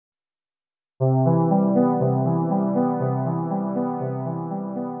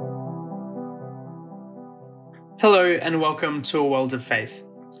Hello and welcome to A World of Faith,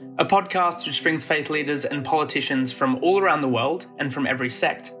 a podcast which brings faith leaders and politicians from all around the world and from every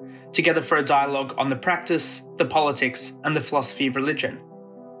sect together for a dialogue on the practice, the politics, and the philosophy of religion.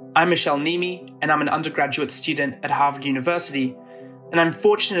 I'm Michel Nehme, and I'm an undergraduate student at Harvard University, and I'm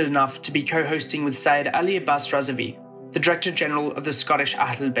fortunate enough to be co-hosting with Syed Ali Abbas Razawi, the Director General of the Scottish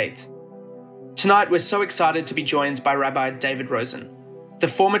Ahlul Bayt. Tonight we're so excited to be joined by Rabbi David Rosen, the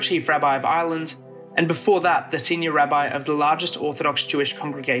former Chief Rabbi of Ireland, and before that, the senior rabbi of the largest Orthodox Jewish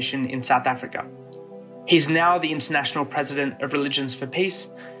congregation in South Africa. He's now the International President of Religions for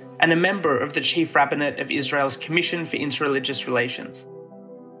Peace and a member of the Chief Rabbinate of Israel's Commission for Interreligious Relations.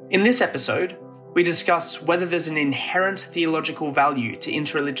 In this episode, we discuss whether there's an inherent theological value to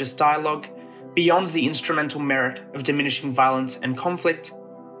interreligious dialogue beyond the instrumental merit of diminishing violence and conflict,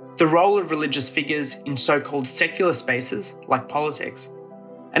 the role of religious figures in so-called secular spaces like politics,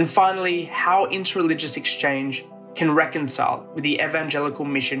 and finally, how interreligious exchange can reconcile with the evangelical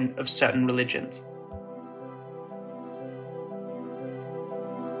mission of certain religions.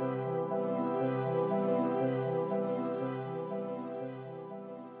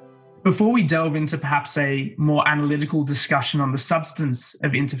 Before we delve into perhaps a more analytical discussion on the substance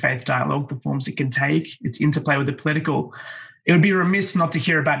of interfaith dialogue, the forms it can take, its interplay with the political, it would be remiss not to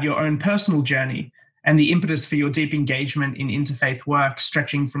hear about your own personal journey and the impetus for your deep engagement in interfaith work,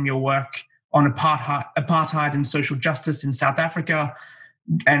 stretching from your work on apartheid and social justice in South Africa,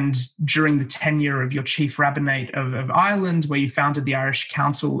 and during the tenure of your Chief Rabbinate of Ireland, where you founded the Irish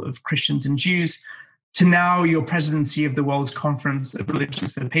Council of Christians and Jews, to now your presidency of the World's Conference of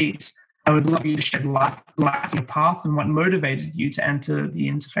Religions for Peace. I would love you to shed light on your path and what motivated you to enter the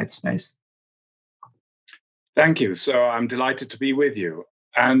interfaith space. Thank you. So I'm delighted to be with you.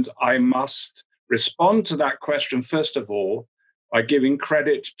 And I must respond to that question, first of all, by giving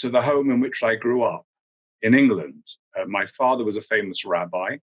credit to the home in which I grew up in England. My father was a famous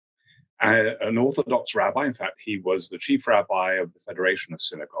rabbi, an Orthodox rabbi. In fact, he was the chief rabbi of the Federation of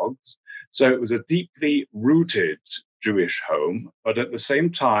Synagogues. So it was a deeply rooted Jewish home, but at the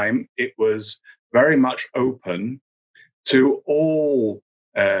same time, it was very much open to all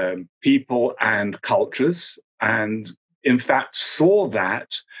people and cultures, and in fact saw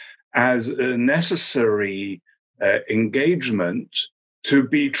that as a necessary engagement to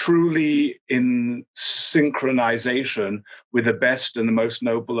be truly in synchronization with the best and the most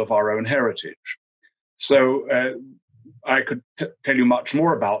noble of our own heritage. So I could tell you much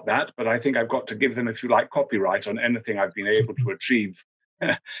more about that, but I think I've got to give them, if you like, copyright on anything I've been able to achieve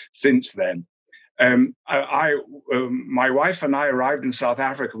since then. My wife and I arrived in South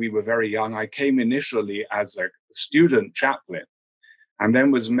Africa. We were very young. I came initially as a student chaplain, and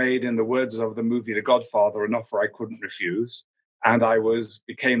then was made, in the words of the movie The Godfather, an offer I couldn't refuse. And I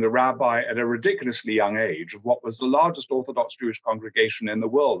became the rabbi at a ridiculously young age of what was the largest Orthodox Jewish congregation in the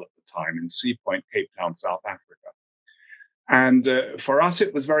world at the time, in Sea Point, Cape Town, South Africa. And for us,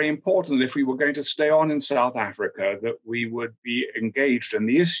 it was very important, if we were going to stay on in South Africa, that we would be engaged in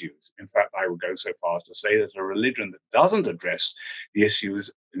the issues. In fact, I would go so far as to say that a religion that doesn't address the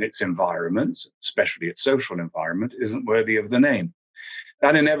issues in its environment, especially its social environment, isn't worthy of the name.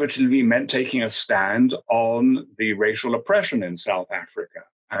 That inevitably meant taking a stand on the racial oppression in South Africa,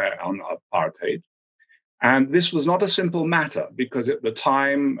 on apartheid. And this was not a simple matter, because at the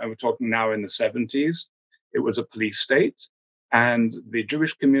time, and we're talking now in the 70s, it was a police state. And the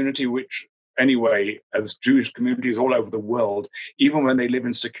Jewish community, which anyway, as Jewish communities all over the world, even when they live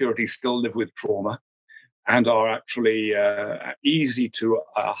in security, still live with trauma and are actually easy to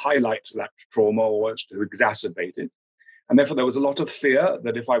highlight that trauma or to exacerbate it. And therefore, there was a lot of fear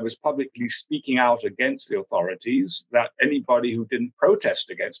that if I was publicly speaking out against the authorities, that anybody who didn't protest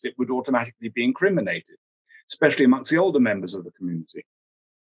against it would automatically be incriminated, especially amongst the older members of the community.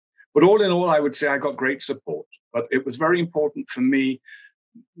 But all in all, I would say I got great support. But it was very important for me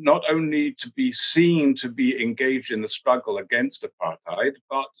not only to be seen to be engaged in the struggle against apartheid,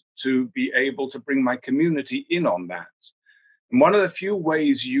 but to be able to bring my community in on that. And one of the few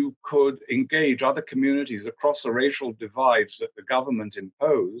ways you could engage other communities across the racial divides that the government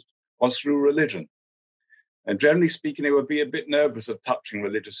imposed was through religion. And generally speaking, they would be a bit nervous of touching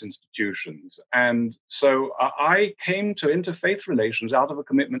religious institutions. And so I came to interfaith relations out of a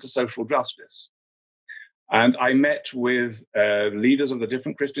commitment to social justice. And I met with leaders of the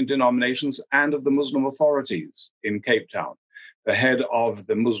different Christian denominations and of the Muslim authorities in Cape Town. The head of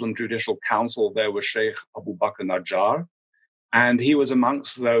the Muslim Judicial Council there was Sheikh Abu Bakr Najjar, And he was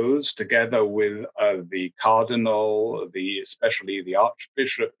amongst those, together with the cardinal, especially the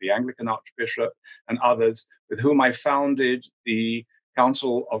archbishop, the Anglican archbishop, and others, with whom I founded the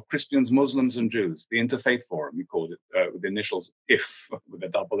Council of Christians, Muslims, and Jews, the Interfaith Forum, we called it, with the initials IF, with a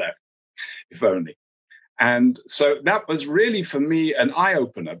double F, if only. And so that was really, for me, an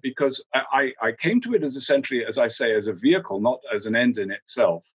eye-opener, because I came to it as essentially, as I say, as a vehicle, not as an end in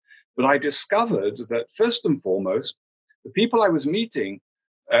itself. But I discovered that, first and foremost, the people I was meeting,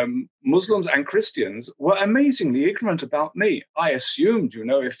 Muslims and Christians, were amazingly ignorant about me. I assumed,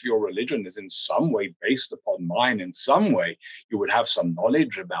 if your religion is in some way based upon mine in some way, you would have some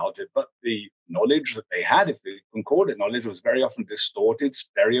knowledge about it. But the knowledge that they had, if you can call it knowledge, was very often distorted,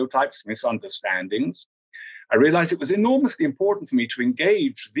 stereotypes, misunderstandings. I realized it was enormously important for me to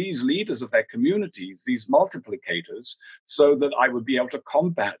engage these leaders of their communities, these multiplicators, so that I would be able to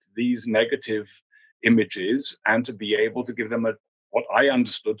combat these negative images and to be able to give them what I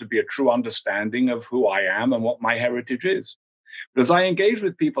understood to be a true understanding of who I am and what my heritage is. But as I engaged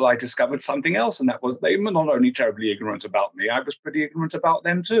with people, I discovered something else, and that was they were not only terribly ignorant about me, I was pretty ignorant about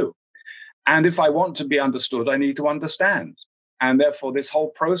them too. And if I want to be understood, I need to understand. And therefore, this whole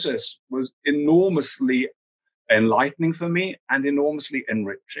process was enormously enlightening for me and enormously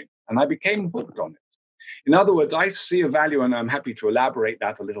enriching. And I became hooked on it. In other words, I see a value, and I'm happy to elaborate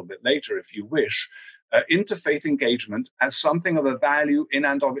that a little bit later if you wish, interfaith engagement as something of a value in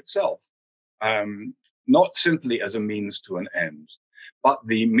and of itself, not simply as a means to an end. But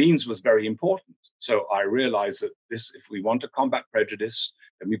the means was very important. So I realized that if we want to combat prejudice,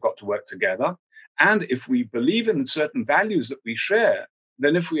 then we've got to work together. And if we believe in certain values that we share,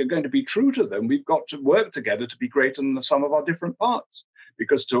 then if we are going to be true to them, we've got to work together to be greater than the sum of our different parts.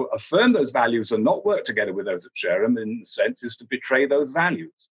 Because to affirm those values and not work together with those that share them, in a sense, is to betray those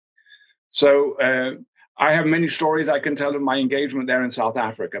values. So I have many stories I can tell of my engagement there in South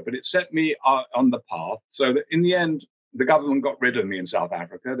Africa, but it set me on the path so that in the end, the government got rid of me in South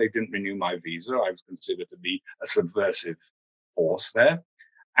Africa. They didn't renew my visa. I was considered to be a subversive force there.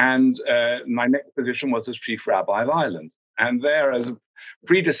 And my next position was as Chief Rabbi of Ireland. And there, as a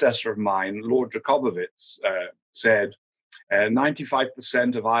predecessor of mine, Lord Jacobowitz, said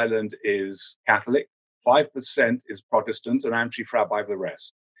 95% of Ireland is Catholic, 5% is Protestant, and I'm Chief Rabbi of the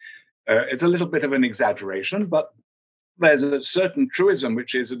rest. It's a little bit of an exaggeration, but there's a certain truism,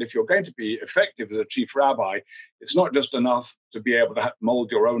 which is that if you're going to be effective as a chief rabbi, it's not just enough to be able to mold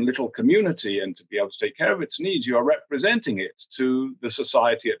your own little community and to be able to take care of its needs. You are representing it to the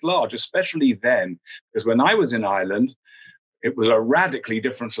society at large, especially then, because when I was in Ireland, it was a radically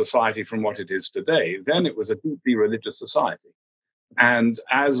different society from what it is today. Then it was a deeply religious society. And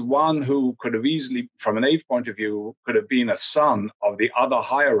as one who could have easily, from an age point of view, could have been a son of the other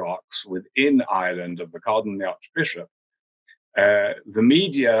hierarchs within Ireland, of the cardinal and the archbishop, the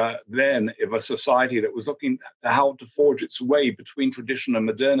media then of a society that was looking at how to forge its way between tradition and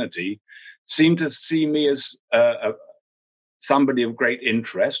modernity seemed to see me as somebody of great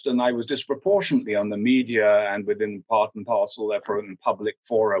interest, and I was disproportionately on the media and within part and parcel, therefore, in public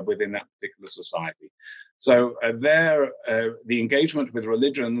fora within that particular society. So the engagement with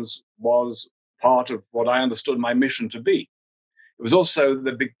religions was part of what I understood my mission to be. It was also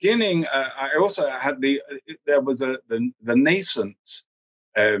the beginning. I also had there was the nascent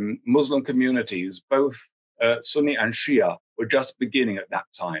Muslim communities, both Sunni and Shia, were just beginning at that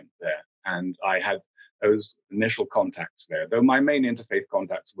time there, and I had those initial contacts there. Though my main interfaith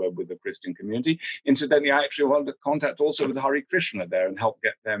contacts were with the Christian community. Incidentally, I actually wanted contact also with Hare Krishna there and help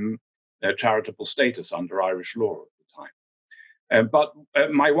get them their charitable status under Irish law at the time. But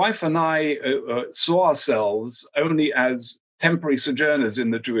my wife and I saw ourselves only as temporary sojourners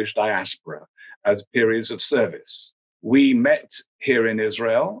in the Jewish diaspora, as periods of service. We met here in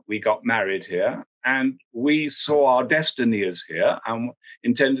Israel, we got married here, and we saw our destiny as here and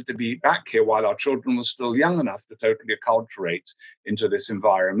intended to be back here while our children were still young enough to totally acculturate into this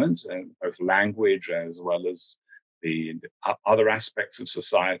environment, both language as well as the other aspects of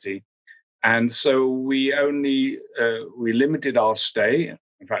society. And so we limited our stay.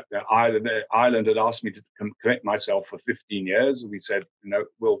 In fact, Ireland had asked me to commit myself for 15 years. We said,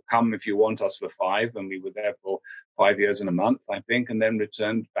 we'll come if you want us for 5. And we were there for 5 years and a month, I think, and then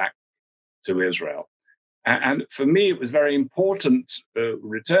returned back to Israel. And for me, it was very important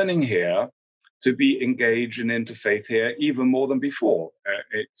returning here to be engaged in interfaith here even more than before.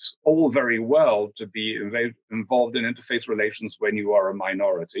 It's all very well to be involved in interfaith relations when you are a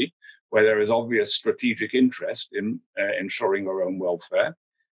minority, where there is obvious strategic interest in ensuring your own welfare.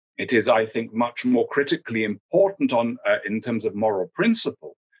 It is, I think, much more critically important in terms of moral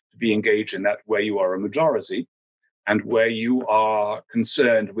principle to be engaged in that where you are a majority. and where you are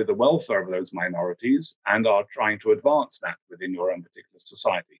concerned with the welfare of those minorities and are trying to advance that within your own particular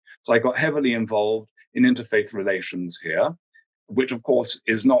society. So I got heavily involved in interfaith relations here, which of course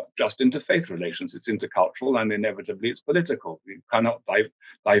is not just interfaith relations, it's intercultural and inevitably it's political. You cannot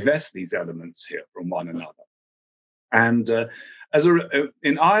divest these elements here from one another. And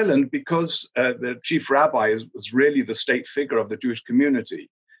in Ireland, because the chief rabbi was really the state figure of the Jewish community,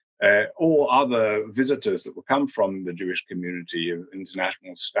 all other visitors that would come from the Jewish community of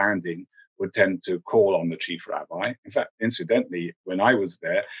international standing would tend to call on the chief rabbi. In fact, incidentally, when I was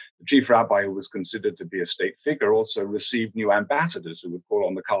there, the chief rabbi, who was considered to be a state figure, also received new ambassadors who would call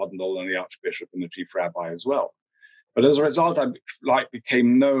on the cardinal and the archbishop and the chief rabbi as well. But as a result, I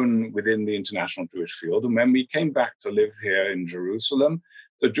became known within the international Jewish field. And when we came back to live here in Jerusalem,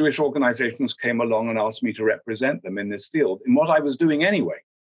 the Jewish organizations came along and asked me to represent them in this field in what I was doing anyway.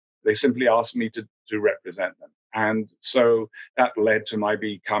 They simply asked me to represent them. And so that led to my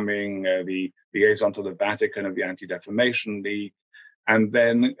becoming the liaison to the Vatican of the Anti-Defamation League. And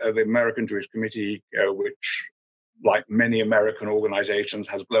then the American Jewish Committee, which, like many American organizations,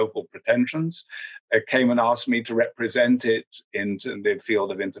 has global pretensions, came and asked me to represent it in the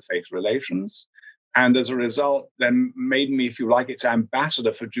field of interfaith relations. And as a result, then made me, if you like, its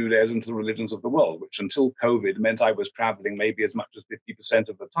ambassador for Judaism to the religions of the world, which until COVID meant I was traveling maybe as much as 50%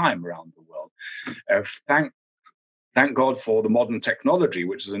 of the time around the world. Thank God for the modern technology,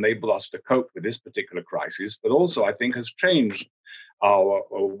 which has enabled us to cope with this particular crisis, but also I think has changed our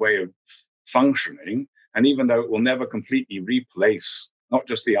way of functioning. And even though it will never completely replace not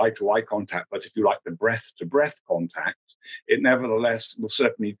just the eye-to-eye contact, but if you like, the breath-to-breath contact, it nevertheless will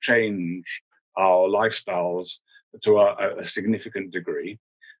certainly change our lifestyles to a significant degree.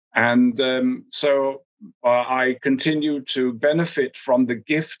 And so I continue to benefit from the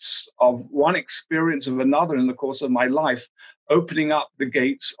gifts of one experience of another in the course of my life, opening up the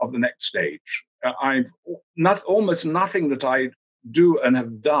gates of the next stage. Almost nothing that I do and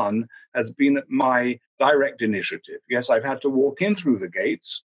have done has been my direct initiative. Yes, I've had to walk in through the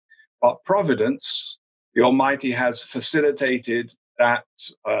gates, but Providence, the Almighty, has facilitated that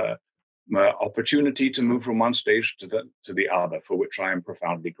opportunity to move from one stage to the other, for which I am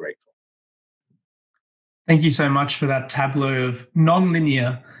profoundly grateful. Thank you so much for that tableau of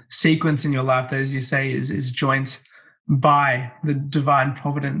non-linear sequence in your life that, as you say, is joined by the divine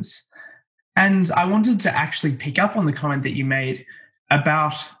providence. And I wanted to actually pick up on the comment that you made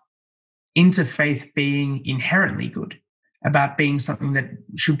about interfaith being inherently good, about being something that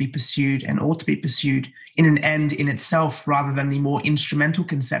should be pursued and ought to be pursued in an end in itself rather than the more instrumental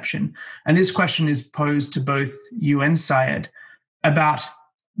conception. And this question is posed to both you and Syed about,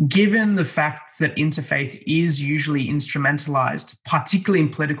 given the fact that interfaith is usually instrumentalized, particularly in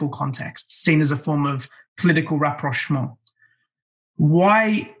political contexts, seen as a form of political rapprochement,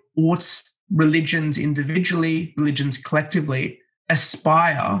 why ought religions individually, religions collectively,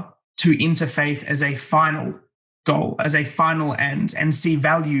 aspire to interfaith as a final goal, as a final end, and see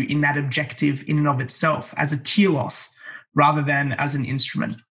value in that objective in and of itself, as a telos, rather than as an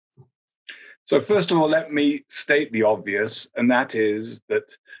instrument? So first of all, let me state the obvious, and that is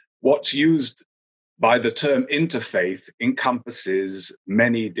that what's used by the term interfaith encompasses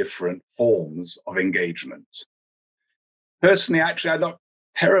many different forms of engagement. Personally, actually, I'm not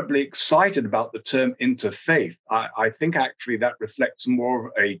terribly excited about the term interfaith. I think actually that reflects more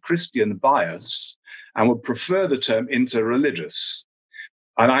of a Christian bias and would prefer the term interreligious.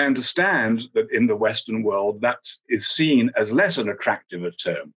 And I understand that in the Western world, that is seen as less an attractive a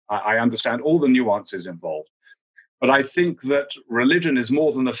term. I understand all the nuances involved. But I think that religion is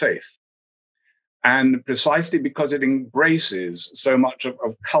more than a faith. And precisely because it embraces so much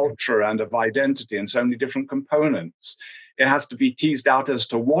of culture and of identity and so many different components, it has to be teased out as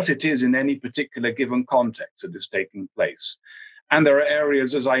to what it is in any particular given context that is taking place. And there are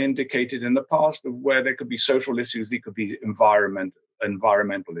areas, as I indicated in the past, of where there could be social issues, there could be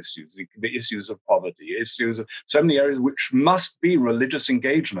environmental issues, there could be issues of poverty, issues of so many areas which must be religious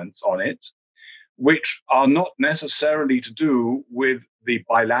engagements on it, which are not necessarily to do with the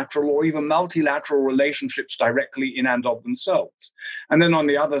bilateral or even multilateral relationships directly in and of themselves. And then on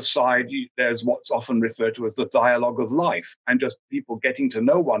the other side, there's what's often referred to as the dialogue of life, and just people getting to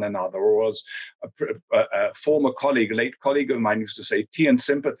know one another. Or as a former colleague, a late colleague of mine used to say, tea and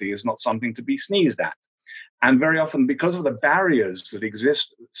sympathy is not something to be sneezed at. And very often, because of the barriers that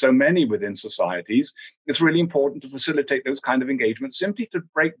exist, so many within societies, it's really important to facilitate those kind of engagements, simply to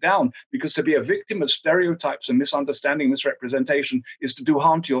break down, because to be a victim of stereotypes and misunderstanding, misrepresentation is to do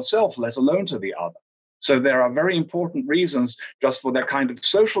harm to yourself, let alone to the other. So there are very important reasons just for that kind of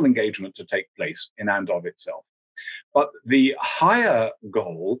social engagement to take place in and of itself. But the higher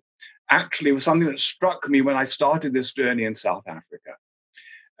goal actually was something that struck me when I started this journey in South Africa.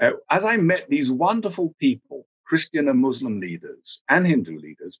 As I met these wonderful people, Christian and Muslim leaders and Hindu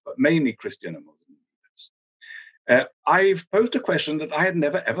leaders, but mainly Christian and Muslim leaders, I've posed a question that I had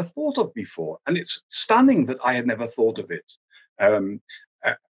never ever thought of before. And it's stunning that I had never thought of it,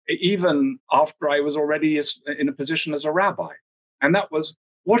 even after I was already in a position as a rabbi. And that was,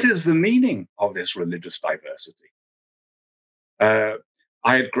 what is the meaning of this religious diversity?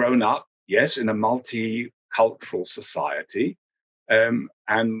 I had grown up, yes, in a multicultural society, and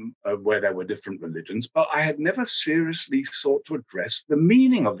where there were different religions, but I had never seriously sought to address the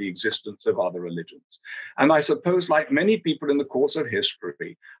meaning of the existence of other religions. And I suppose, like many people in the course of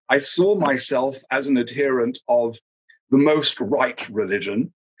history, I saw myself as an adherent of the most right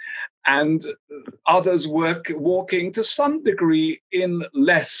religion, and others were walking to some degree in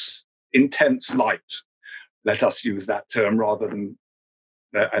less intense light. Let us use that term rather than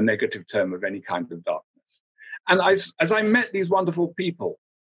a negative term of any kind of darkness. And as I met these wonderful people,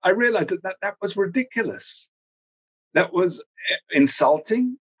 I realized that was ridiculous. That was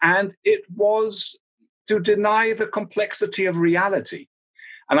insulting, and it was to deny the complexity of reality.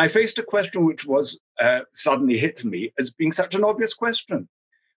 And I faced a question which was suddenly hit me as being such an obvious question,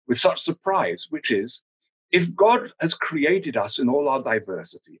 with such surprise, which is, if God has created us in all our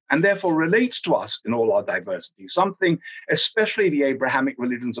diversity and therefore relates to us in all our diversity, something especially the Abrahamic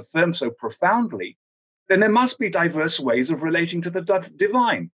religions affirm so profoundly, then there must be diverse ways of relating to the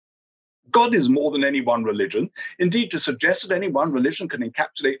divine. God is more than any one religion. Indeed, to suggest that any one religion can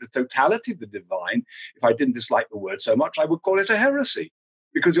encapsulate the totality of the divine, if I didn't dislike the word so much, I would call it a heresy,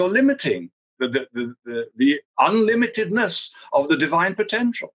 because you're limiting the unlimitedness of the divine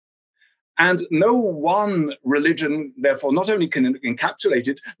potential. And no one religion, therefore, not only can encapsulate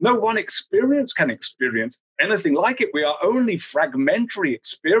it, no one experience can experience anything like it. We are only fragmentary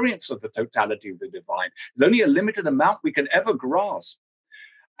experience of the totality of the divine. There's only a limited amount we can ever grasp.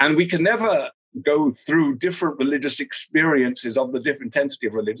 And we can never go through different religious experiences of the different intensity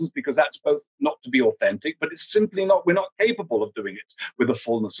of religions, because that's both not to be authentic, but it's simply not, we're not capable of doing it with the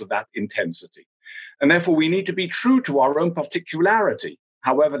fullness of that intensity. And therefore, we need to be true to our own particularity,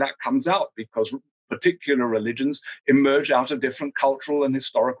 however that comes out, because particular religions emerge out of different cultural and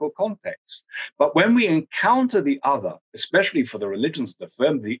historical contexts. But when we encounter the other, especially for the religions that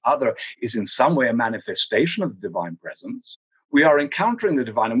affirm the other is in some way a manifestation of the divine presence, we are encountering the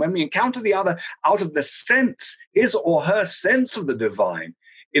divine. And when we encounter the other out of the sense, his or her sense of the divine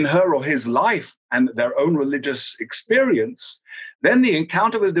in her or his life and their own religious experience, then the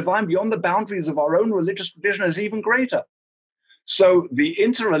encounter with the divine beyond the boundaries of our own religious tradition is even greater. So the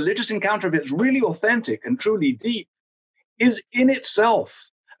interreligious encounter, if it's really authentic and truly deep, is in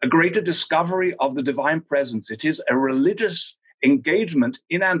itself a greater discovery of the divine presence. It is a religious engagement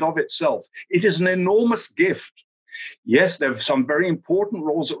in and of itself. It is an enormous gift. Yes, there are some very important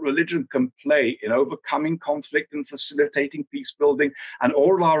roles that religion can play in overcoming conflict and facilitating peace building. And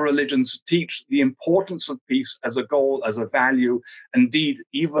all our religions teach the importance of peace as a goal, as a value. Indeed,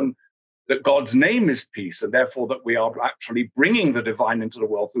 even that God's name is peace, and therefore that we are actually bringing the divine into the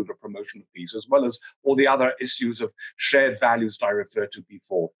world through the promotion of peace, as well as all the other issues of shared values that I referred to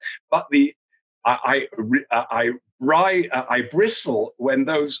before. But I bristle when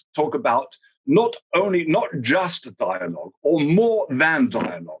those talk about not just dialogue or more than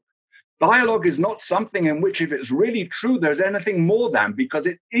dialogue. Dialogue is not something in which, if it's really true, there's anything more than, because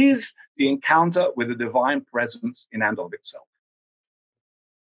it is the encounter with the divine presence in and of itself.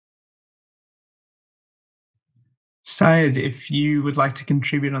 Syed, if you would like to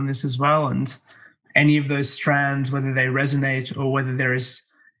contribute on this as well, and any of those strands, whether they resonate or whether there is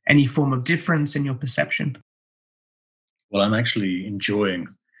any form of difference in your perception. Well, I'm actually enjoying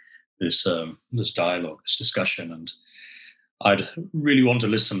this dialogue, this discussion, and I'd really want to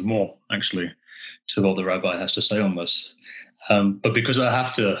listen more, actually, to what the rabbi has to say on this. But because I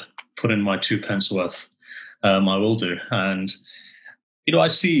have to put in my 2 pence worth, I will do. And, I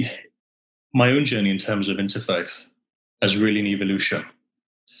see my own journey in terms of interfaith as really an evolution.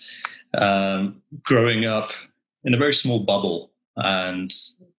 Growing up in a very small bubble, and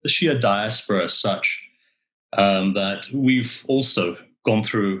the sheer diaspora as such, that we've also gone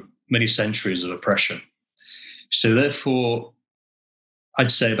through many centuries of oppression. So therefore,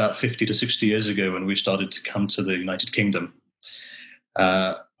 I'd say about 50 to 60 years ago, when we started to come to the United Kingdom,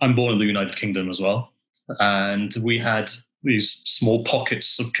 I'm born in the United Kingdom as well, and we had these small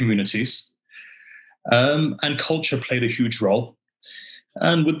pockets of communities, and culture played a huge role.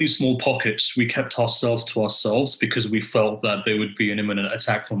 And with these small pockets, we kept ourselves to ourselves because we felt that there would be an imminent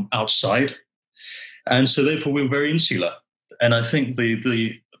attack from outside. And so therefore we were very insular. And I think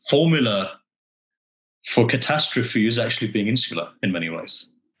the formula for catastrophe is actually being insular in many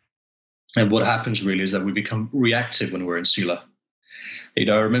ways. And what happens really is that we become reactive when we're insular.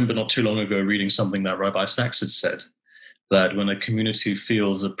 I remember not too long ago reading something that Rabbi Sachs had said, that when a community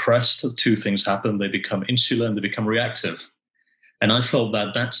feels oppressed, two things happen. They become insular and they become reactive. And I felt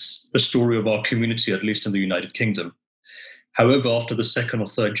that that's the story of our community, at least in the United Kingdom. However, after the second or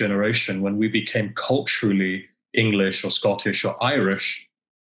third generation, when we became culturally English or Scottish or Irish,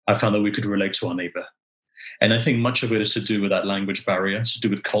 I found that we could relate to our neighbor. And I think much of it is to do with that language barrier, it's to do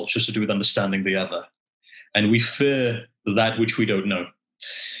with culture, it's to do with understanding the other. And we fear that which we don't know.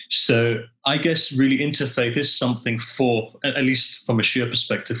 So I guess really interfaith is something for, at least from a Shia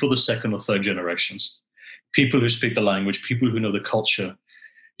perspective, for the second or third generations. People who speak the language, people who know the culture.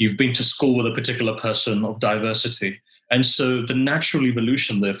 You've been to school with a particular person of diversity. And so the natural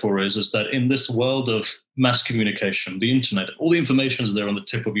evolution, therefore, is that in this world of mass communication, the internet, all the information is there on the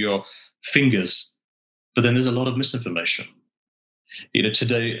tip of your fingers. But then there's a lot of misinformation.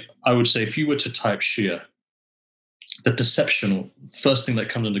 Today, I would say if you were to type Shia, the perception, first thing that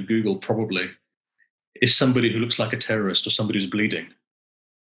comes into Google probably is somebody who looks like a terrorist or somebody who's bleeding.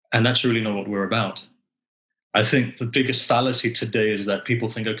 And that's really not what we're about. I think the biggest fallacy today is that people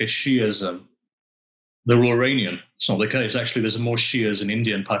think, okay, Shi'ism, they're all Iranian. It's not the case. Actually, there's more Shias in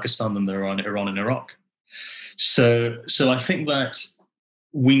India and Pakistan than there are in Iran and Iraq. So I think that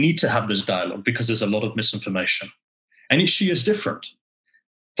we need to have this dialogue because there's a lot of misinformation. And each Shia is different.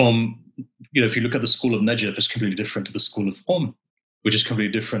 From, if you look at the school of Najaf, it's completely different to the school of which is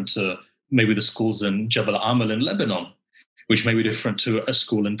completely different to maybe the schools in Jabal Amal in Lebanon, which may be different to a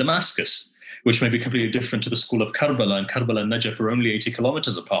school in Damascus, which may be completely different to the school of Karbala, and Karbala and Najaf are only 80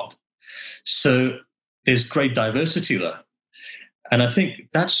 kilometers apart. So there's great diversity there. And I think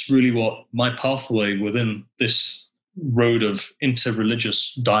that's really what my pathway within this road of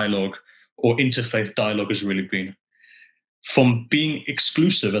interreligious dialogue or interfaith dialogue has really been. From being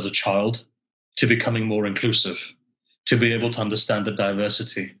exclusive as a child to becoming more inclusive, to be able to understand the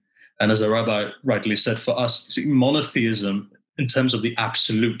diversity. And as a rabbi rightly said, for us, monotheism, in terms of the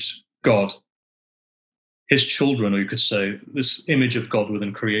absolute God, his children, or you could say this image of God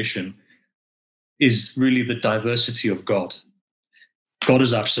within creation, is really the diversity of God. God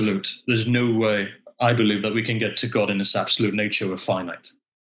is absolute. There's no way, I believe, that we can get to God in its absolute nature. We're finite.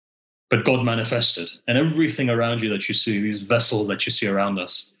 But God manifested, and everything around you that you see, these vessels that you see around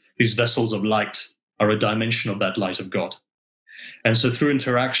us, these vessels of light are a dimension of that light of God. And so through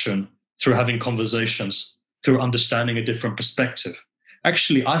interaction, through having conversations, through understanding a different perspective,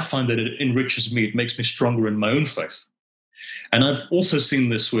 actually, I find that it enriches me. It makes me stronger in my own faith. And I've also seen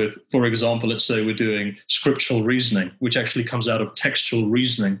this with, for example, let's say we're doing scriptural reasoning, which actually comes out of textual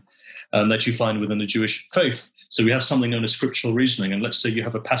reasoning that you find within the Jewish faith. So we have something known as scriptural reasoning. And let's say you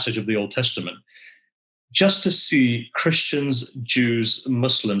have a passage of the Old Testament. Just to see Christians, Jews,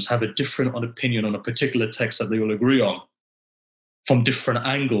 Muslims have a different opinion on a particular text that they all agree on from different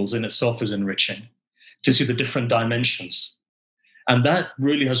angles in itself is enriching, to see the different dimensions. And that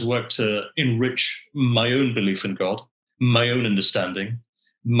really has worked to enrich my own belief in God, my own understanding,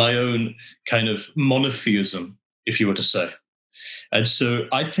 my own kind of monotheism, if you were to say. And so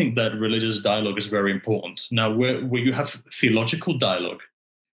I think that religious dialogue is very important. Now, where you have theological dialogue,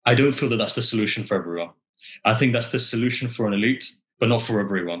 I don't feel that that's the solution for everyone. I think that's the solution for an elite, but not for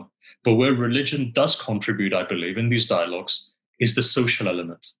everyone. But where religion does contribute, I believe, in these dialogues is the social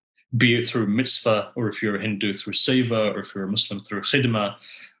element, be it through mitzvah, or if you're a Hindu through seva, or if you're a Muslim through khidmah,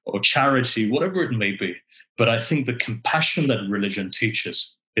 or charity, whatever it may be. But I think the compassion that religion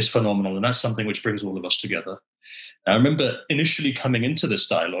teaches is phenomenal, and that's something which brings all of us together. I remember initially coming into this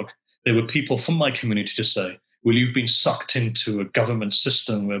dialogue, there were people from my community to say, well, you've been sucked into a government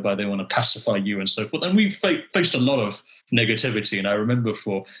system whereby they want to pacify you and so forth. And we faced a lot of negativity. And I remember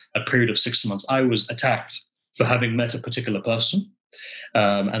for a period of 6 months, I was attacked for having met a particular person.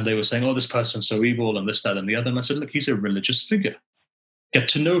 And they were saying, oh, this person's so evil and this, that, and the other. And I said, look, he's a religious figure. Get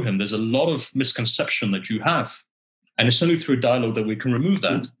to know him. There's a lot of misconception that you have. And it's only through dialogue that we can remove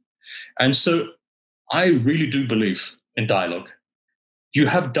that. And so I really do believe in dialogue. You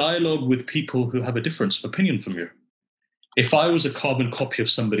have dialogue with people who have a difference of opinion from you. If I was a carbon copy of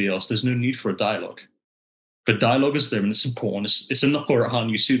somebody else, there's no need for a dialogue. But dialogue is there and it's important. It's in the Quran.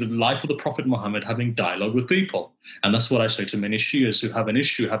 You see the life of the Prophet Muhammad having dialogue with people. And that's what I say to many Shias who have an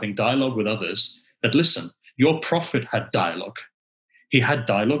issue having dialogue with others, that listen, your Prophet had dialogue. He had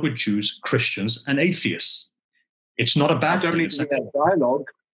dialogue with Jews, Christians, and atheists. It's not a bad thing. It's dialogue.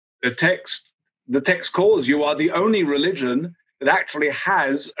 The text calls you are the only religion that actually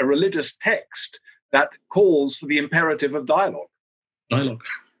has a religious text that calls for the imperative of dialogue. Dialogue.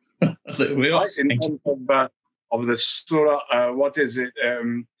 There we are. Right? In terms of the surah, what is it?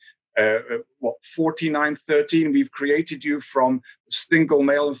 49:13, we've created you from single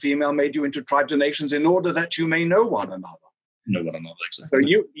male and female, made you into tribes and nations in order that you may know one another. Know one another, exactly. So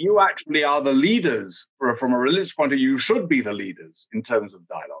you actually are the leaders, from a religious point of view, you should be the leaders in terms of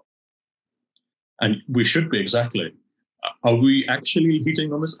dialogue. And we should be, exactly. Are we actually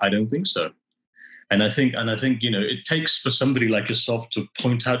leading on this? I don't think so. And I think, it takes for somebody like yourself to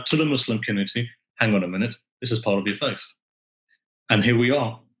point out to the Muslim community, hang on a minute, this is part of your faith. And here we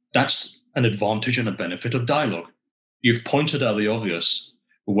are. That's an advantage and a benefit of dialogue. You've pointed out the obvious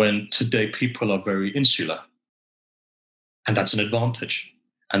when today people are very insular. And that's an advantage.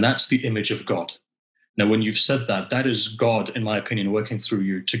 And that's the image of God. Now, when you've said that, that is God, in my opinion, working through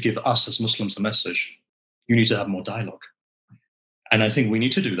you to give us as Muslims a message. You need to have more dialogue. And I think we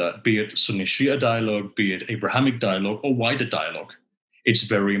need to do that, be it Sunni Shia dialogue, be it Abrahamic dialogue, or wider dialogue. It's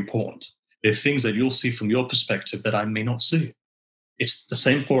very important. There are things that you'll see from your perspective that I may not see. It's the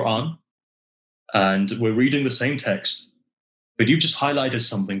same Quran, and we're reading the same text, but you've just highlighted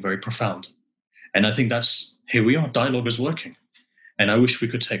something very profound. And I think here we are, dialogue is working. And I wish we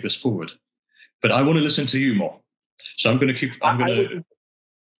could take this forward. But I want to listen to you more. So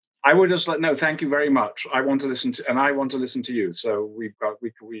I would just no, thank you very much. I want to listen to you. So we've got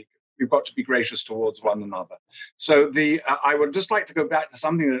to be gracious towards one another. So I would just like to go back to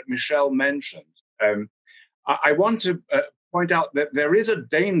something that Michel mentioned. I want to point out that there is a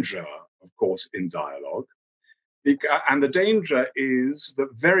danger, of course, in dialogue. And the danger is that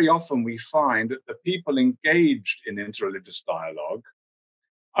very often we find that the people engaged in interreligious dialogue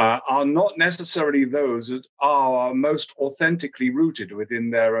are not necessarily those that are most authentically rooted within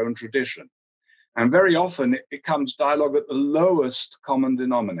their own tradition. And very often it becomes dialogue at the lowest common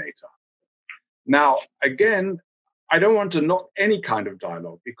denominator. Now, again, I don't want to knock any kind of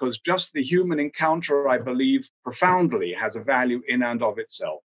dialogue, because just the human encounter, I believe, profoundly has a value in and of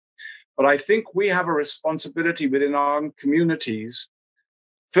itself. But I think we have a responsibility within our own communities,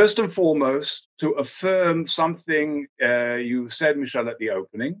 first and foremost, to affirm something you said, Michel, at the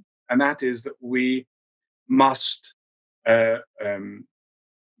opening, and that is that we must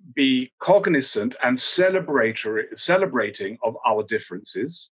be cognizant and celebrating of our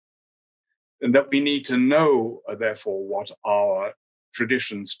differences, and that we need to know, therefore, what our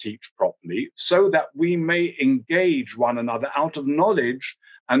traditions teach properly, so that we may engage one another out of knowledge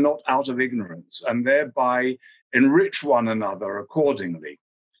and not out of ignorance, and thereby enrich one another accordingly.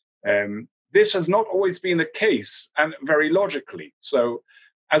 This has not always been the case, and very logically. So,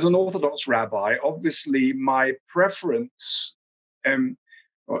 as an Orthodox rabbi, obviously my preference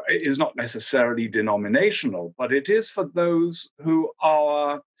is not necessarily denominational, but it is for those who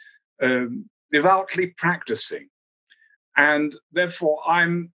are devoutly practicing. And therefore,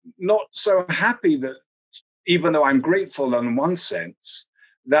 I'm not so happy that, even though I'm grateful in one sense,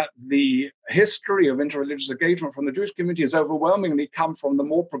 that the history of interreligious engagement from the Jewish community has overwhelmingly come from the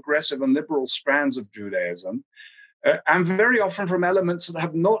more progressive and liberal strands of Judaism, and very often from elements that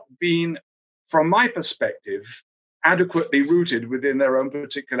have not been, from my perspective, adequately rooted within their own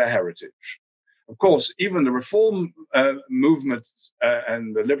particular heritage. Of course, even the reform movements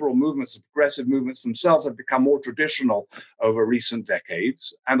and the liberal movements, the progressive movements themselves have become more traditional over recent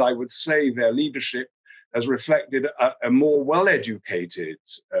decades, and I would say their leadership has reflected a more well-educated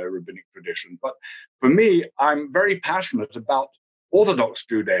rabbinic tradition. But for me, I'm very passionate about Orthodox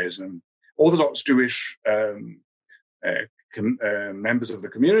Judaism, Orthodox Jewish members of the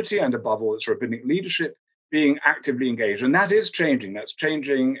community, and above all, its rabbinic leadership being actively engaged. And that is changing. That's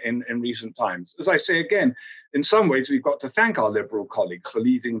changing in recent times. As I say again, in some ways, we've got to thank our liberal colleagues for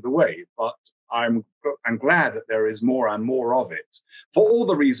leading the way. But I'm glad that there is more and more of it, for all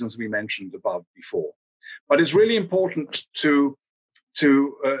the reasons we mentioned above before. But it's really important to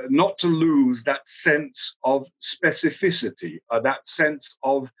not to lose that sense of specificity, that sense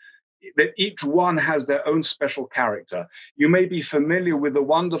of that each one has their own special character. You may be familiar with the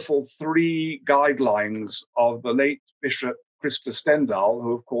wonderful 3 guidelines of the late Bishop Christopher Stendhal,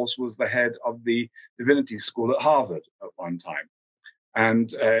 who, of course, was the head of the divinity school at Harvard at one time.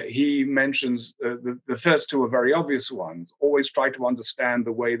 And he mentions the first 2 are very obvious ones. Always try to understand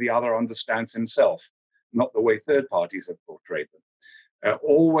the way the other understands himself, not the way third parties have portrayed them.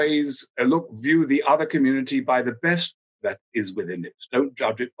 Always view the other community by the best that is within it. Don't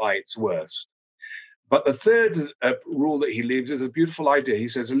judge it by its worst. But the third rule that he leaves is a beautiful idea. He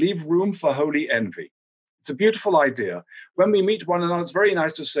says, leave room for holy envy. It's a beautiful idea. When we meet one another, it's very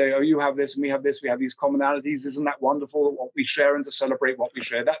nice to say, oh, you have this and we have this. We have these commonalities. Isn't that wonderful, what we share, and to celebrate what we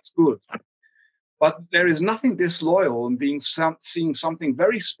share? That's good. But there is nothing disloyal in seeing something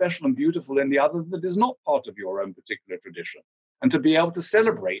very special and beautiful in the other that is not part of your own particular tradition, and to be able to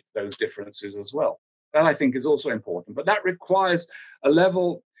celebrate those differences as well. That, I think, is also important. But that requires a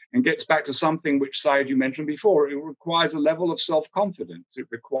level, and gets back to something which, Syed, you mentioned before, it requires a level of self-confidence. It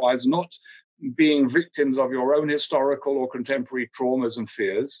requires not being victims of your own historical or contemporary traumas and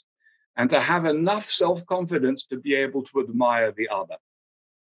fears, and to have enough self-confidence to be able to admire the other.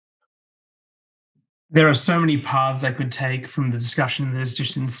 There are so many paths I could take from the discussion that has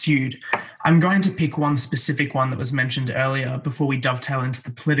just ensued. I'm going to pick one specific one that was mentioned earlier before we dovetail into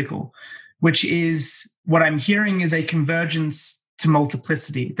the political, which is what I'm hearing is a convergence to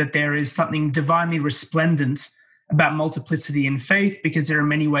multiplicity, that there is something divinely resplendent about multiplicity in faith, because there are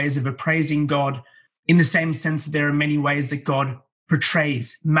many ways of appraising God, in the same sense that there are many ways that God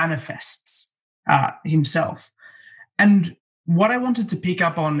portrays, manifests himself. And what I wanted to pick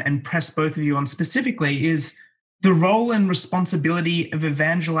up on and press both of you on specifically is the role and responsibility of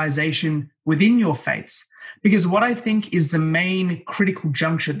evangelization within your faiths. Because what I think is the main critical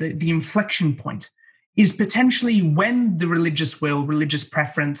juncture, the inflection point, is potentially when the religious will, religious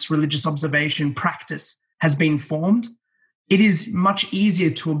preference, religious observation, practice has been formed. It is much easier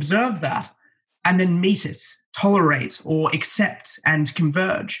to observe that and then meet it, tolerate or accept and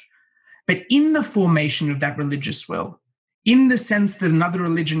converge. But in the formation of that religious will, in the sense that another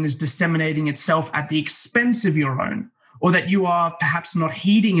religion is disseminating itself at the expense of your own, or that you are perhaps not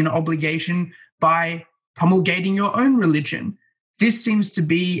heeding an obligation by promulgating your own religion, this seems to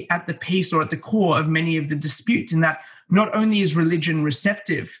be at the piece or at the core of many of the disputes, in that not only is religion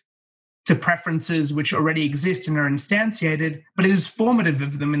receptive to preferences which already exist and are instantiated, but it is formative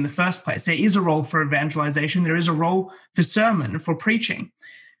of them in the first place. There is a role for evangelization, there is a role for sermon, for preaching.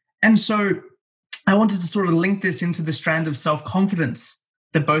 And so I wanted to sort of link this into the strand of self-confidence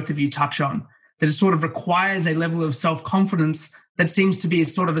that both of you touch on, that it sort of requires a level of self-confidence that seems to be a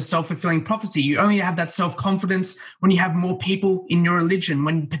sort of a self-fulfilling prophecy. You only have that self-confidence when you have more people in your religion,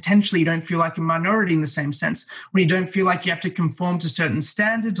 when potentially you don't feel like a minority in the same sense, when you don't feel like you have to conform to certain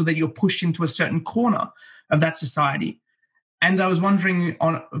standards or that you're pushed into a certain corner of that society. And I was wondering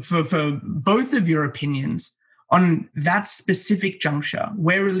for both of your opinions on that specific juncture,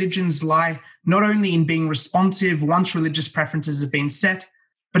 where religions lie not only in being responsive once religious preferences have been set,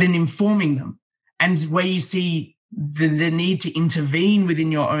 but in informing them, and where you see the need to intervene within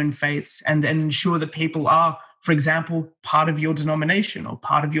your own faiths and ensure that people are, for example, part of your denomination or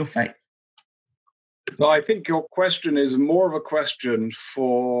part of your faith. So I think your question is more of a question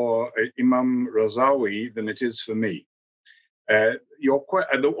for Imam Razawi than it is for me.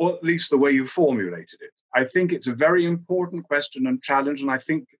 Or at least the way you formulated it. I think it's a very important question and challenge, and I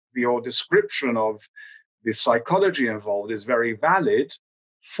think your description of the psychology involved is very valid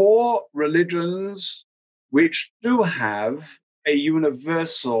for religions which do have a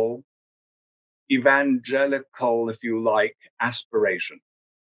universal evangelical, if you like, aspiration.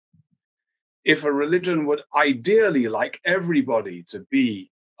 If a religion would ideally like everybody to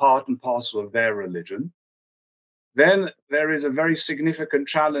be part and parcel of their religion, then there is a very significant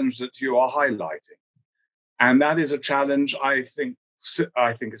challenge that you are highlighting. And that is a challenge, I think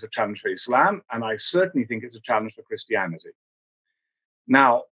is a challenge for Islam, and I certainly think it's a challenge for Christianity.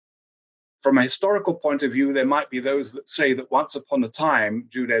 Now, from a historical point of view, there might be those that say that once upon a time,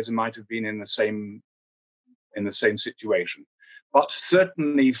 Judaism might have been in the same situation. But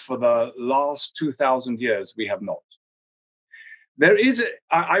certainly for the last 2,000 years, we have not.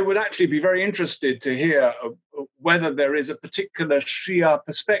 I would actually be very interested to hear whether there is a particular Shia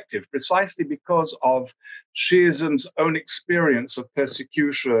perspective, precisely because of Shi'ism's own experience of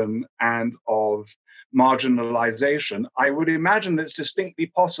persecution and of marginalization. I would imagine it's distinctly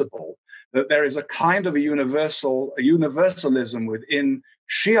possible that there is a kind of a universalism within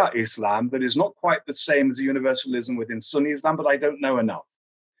Shia Islam that is not quite the same as a universalism within Sunni Islam, but I don't know enough.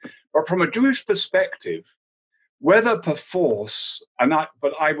 But from a Jewish perspective, whether perforce,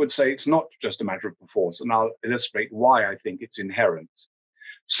 but I would say it's not just a matter of perforce, and I'll illustrate why I think it's inherent.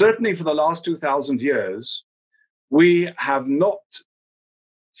 Certainly for the last 2,000 years, we have not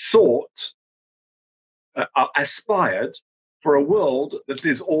aspired for a world that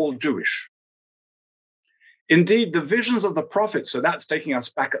is all Jewish. Indeed, the visions of the prophets, so that's taking us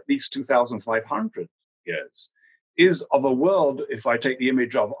back at least 2,500 years, is of a world, if I take the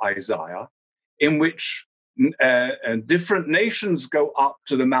image of Isaiah, in which different nations go up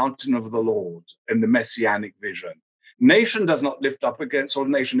to the mountain of the Lord in the messianic vision. Nation does not lift up against all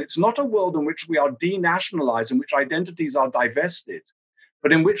nation. It's not a world in which we are denationalized, in which identities are divested,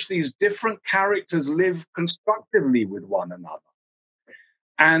 but in which these different characters live constructively with one another.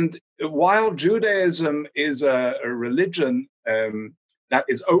 And while Judaism is a religion that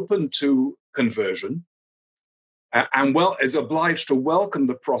is open to conversion and is obliged to welcome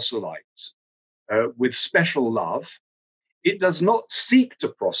the proselytes with special love, it does not seek to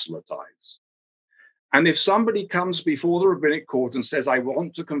proselytize. And if somebody comes before the rabbinic court and says, I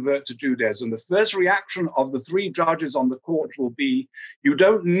want to convert to Judaism, the first reaction of the 3 judges on the court will be, you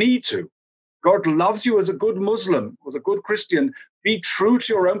don't need to. God loves you as a good Muslim, as a good Christian. Be true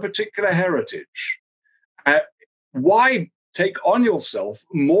to your own particular heritage. Why take on yourself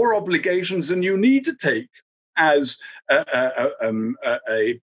more obligations than you need to take as a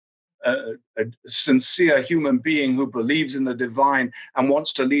sincere human being who believes in the divine and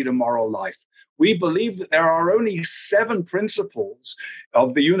wants to lead a moral life? We believe that there are only 7 principles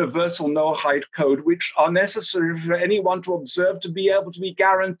of the universal Noahide code which are necessary for anyone to observe to be able to be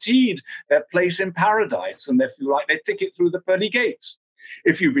guaranteed their place in paradise and if you like their ticket through the pearly gates.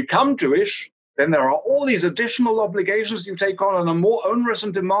 If you become Jewish, then there are all these additional obligations you take on and a more onerous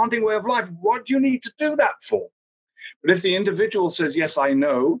and demanding way of life. What do you need to do that for? But if the individual says, yes, I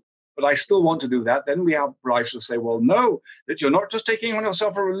know, but I still want to do that, then we have rights to say, well, no, that you're not just taking on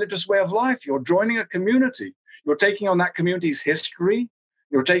yourself a religious way of life. You're joining a community. You're taking on that community's history.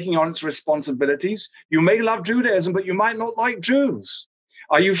 You're taking on its responsibilities. You may love Judaism, but you might not like Jews.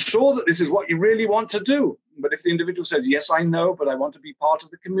 Are you sure that this is what you really want to do? But if the individual says, yes, I know, but I want to be part of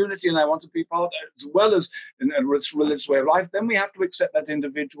the community and I want to be part as well as in a religious way of life, then we have to accept that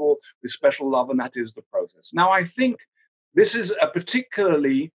individual with special love, and that is the process. Now, I think this is a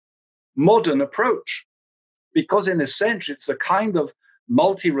particularly modern approach, because in a sense, it's a kind of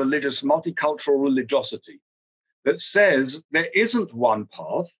multi-religious, multicultural religiosity that says there isn't one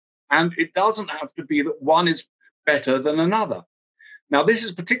path, and it doesn't have to be that one is better than another. Now, this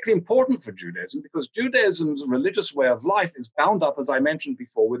is particularly important for Judaism because Judaism's religious way of life is bound up, as I mentioned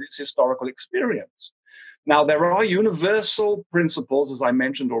before, with its historical experience. Now, there are universal principles, as I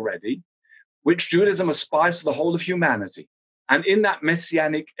mentioned already, which Judaism aspires for the whole of humanity. And in that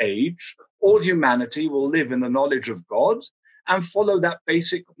messianic age, all humanity will live in the knowledge of God and follow that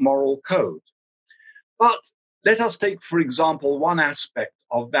basic moral code. But let us take, for example, one aspect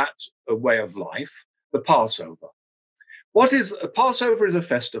of that way of life, the Passover. Passover is a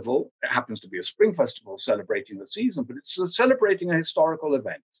festival. It happens to be a spring festival celebrating the season, but it's celebrating a historical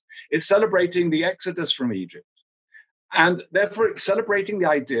event. It's celebrating the Exodus from Egypt. And therefore, it's celebrating the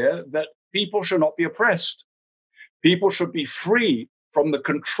idea that people should not be oppressed. People should be free from the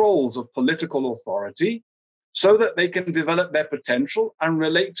controls of political authority so that they can develop their potential and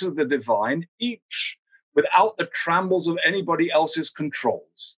relate to the divine, each without the trammels of anybody else's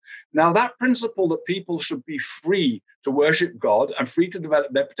controls. Now, that principle that people should be free to worship God and free to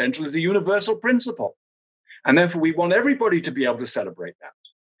develop their potential is a universal principle. And therefore, we want everybody to be able to celebrate that.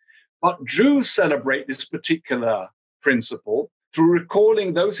 But Jews celebrate this particular principle through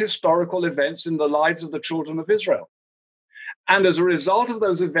recalling those historical events in the lives of the children of Israel. And as a result of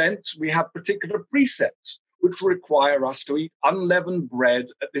those events, we have particular precepts which require us to eat unleavened bread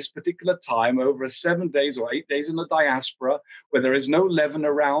at this particular time over 7 days or 8 days in the diaspora, where there is no leaven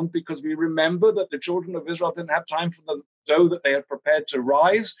around, because we remember that the children of Israel didn't have time for the dough that they had prepared to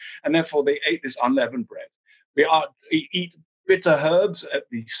rise, and therefore they ate this unleavened bread. We eat bitter herbs at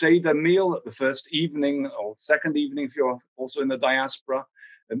the Seder meal at the first evening or second evening, if you're also in the diaspora,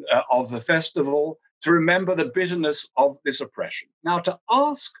 of the festival, to remember the bitterness of this oppression. Now, to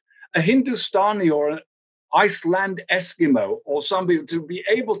ask a Hindustani or an Iceland Eskimo or somebody to be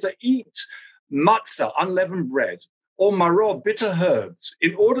able to eat matzah, unleavened bread, or maror, bitter herbs,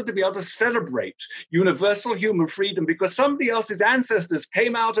 in order to be able to celebrate universal human freedom because somebody else's ancestors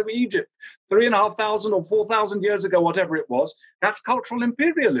came out of Egypt 3,500 or 4,000 years ago, whatever it was, that's cultural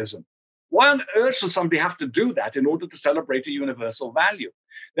imperialism. Why on earth should somebody have to do that in order to celebrate a universal value?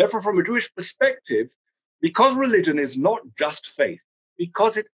 Therefore, from a Jewish perspective, because religion is not just faith,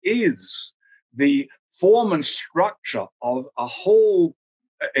 because it is the form and structure of a whole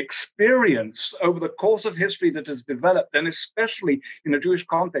experience over the course of history that has developed, and especially in a Jewish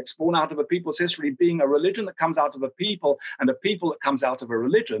context, born out of a people's history, being a religion that comes out of a people and a people that comes out of a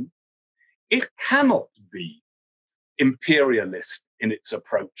religion, it cannot be imperialist in its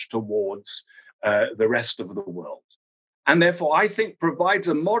approach towards the rest of the world. And therefore, I think provides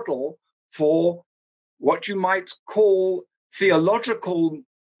a model for what you might call theological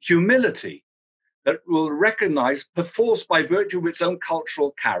humility, that will recognize, perforce by virtue of its own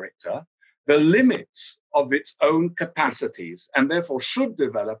cultural character, the limits of its own capacities, and therefore should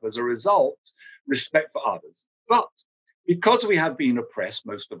develop as a result respect for others. But because we have been oppressed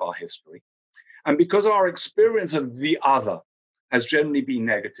most of our history, and because our experience of the other has generally been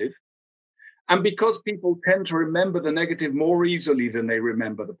negative. And because people tend to remember the negative more easily than they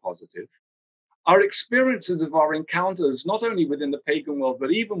remember the positive, our experiences of our encounters, not only within the pagan world,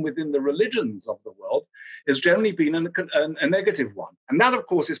 but even within the religions of the world, has generally been a negative one. And that, of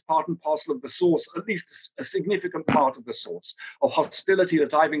course, is part and parcel of the source, at least a significant part of the source of hostility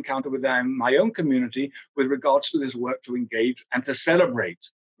that I've encountered within my own community with regards to this work to engage and to celebrate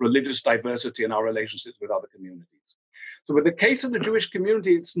religious diversity in our relationships with other communities. So with the case of the Jewish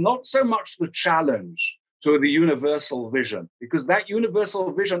community, it's not so much the challenge to the universal vision, because that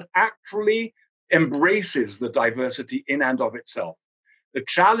universal vision actually embraces the diversity in and of itself. The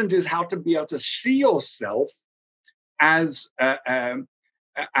challenge is how to be able to see yourself as and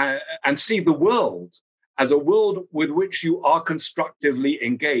see the world as a world with which you are constructively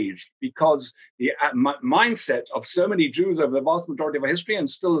engaged, because the mindset of so many Jews over the vast majority of our history, and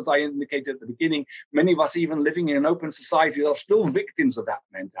still, as I indicated at the beginning, many of us even living in open societies are still victims of that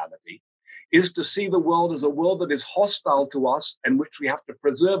mentality, is to see the world as a world that is hostile to us and which we have to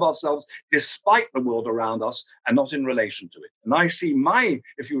preserve ourselves despite the world around us and not in relation to it. And I see my,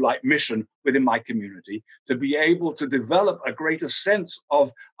 if you like, mission within my community to be able to develop a greater sense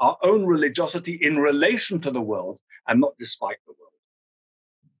of our own religiosity in relation to the world and not despite the world.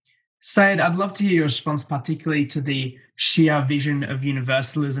 Syed, I'd love to hear your response particularly to the Shia vision of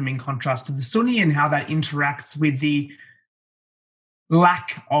universalism in contrast to the Sunni and how that interacts with the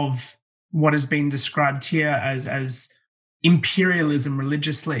lack of what has been described here as imperialism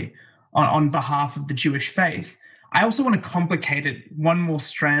religiously on behalf of the Jewish faith. I also want to complicate it one more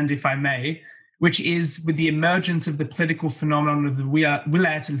strand, if I may, which is with the emergence of the political phenomenon of the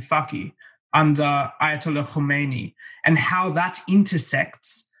Wilayat al-Faqih under Ayatollah Khomeini, and how that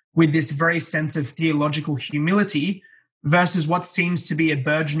intersects with this very sense of theological humility versus what seems to be a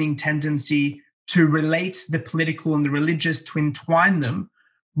burgeoning tendency to relate the political and the religious, to entwine them,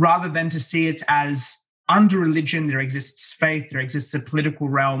 rather than to see it as under religion, there exists faith, there exists a political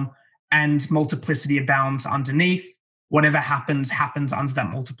realm, and multiplicity abounds underneath. Whatever happens under that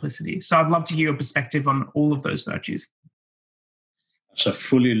multiplicity. So I'd love to hear your perspective on all of those virtues. It's a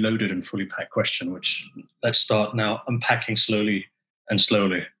fully loaded and fully packed question, which let's start now unpacking slowly and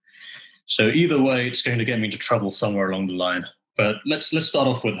slowly. So either way, it's going to get me into trouble somewhere along the line. But let's start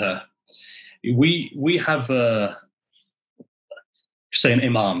off with her. We have say an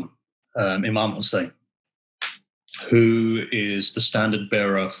Imam Hussein, who is the standard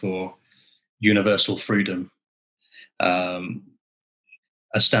bearer for universal freedom, a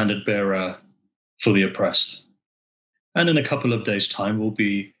standard bearer for the oppressed. And in a couple of days' time, we'll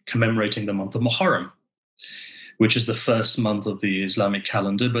be commemorating the month of Muharram, which is the first month of the Islamic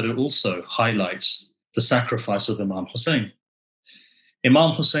calendar, but it also highlights the sacrifice of Imam Hussein.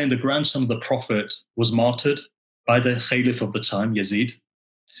 Imam Hussein, the grandson of the Prophet, was martyred by the Caliph of the time, Yazid.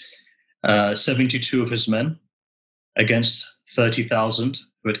 72 of his men against 30,000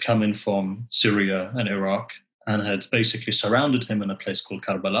 who had come in from Syria and Iraq and had basically surrounded him in a place called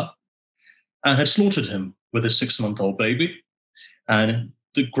Karbala and had slaughtered him with a 6-month-old baby. And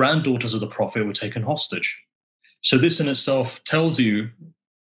the granddaughters of the Prophet were taken hostage. So this in itself tells you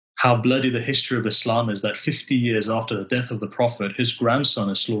how bloody the history of Islam is, that 50 years after the death of the Prophet, his grandson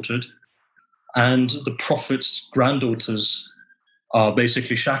is slaughtered, and the Prophet's granddaughters are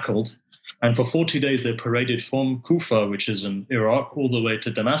basically shackled. And for 40 days, they're paraded from Kufa, which is in Iraq, all the way to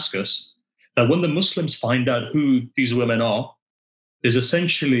Damascus. That when the Muslims find out who these women are, there's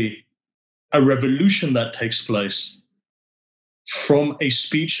essentially a revolution that takes place from a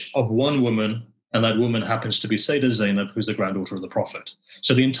speech of one woman, and that woman happens to be Sayyidah Zainab, who's the granddaughter of the Prophet.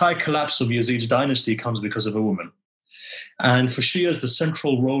 So the entire collapse of Yazid's dynasty comes because of a woman. And for Shias, the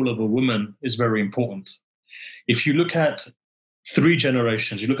central role of a woman is very important. If you look at 3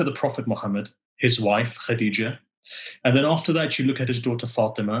 generations, you look at the Prophet Muhammad, his wife, Khadija, and then after that, you look at his daughter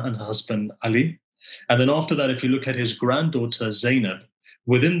Fatima and her husband Ali. And then after that, if you look at his granddaughter Zainab,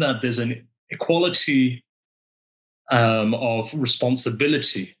 within that, there's an equality of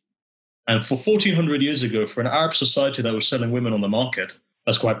responsibility. And for 1400 years ago, for an Arab society that was selling women on the market,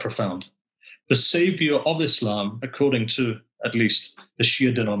 that's quite profound. The savior of Islam, according to at least the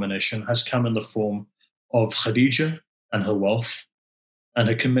Shia denomination, has come in the form of Khadija and her wealth and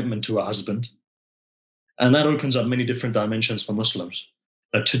her commitment to her husband. And that opens up many different dimensions for Muslims.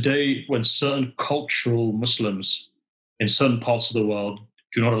 That today, when certain cultural Muslims in certain parts of the world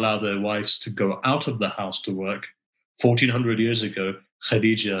do not allow their wives to go out of the house to work, 1400 years ago,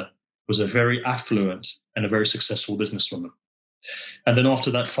 Khadija was a very affluent and a very successful businesswoman. And then after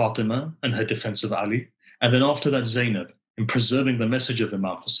that, Fatima and her defense of Ali. And then after that, Zainab in preserving the message of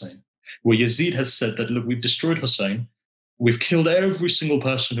Imam Hussein, where Yazid has said that, look, we've destroyed Hussein. We've killed every single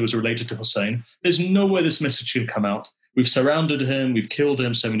person who was related to Hussein. There's no way this message can come out. We've surrounded him. We've killed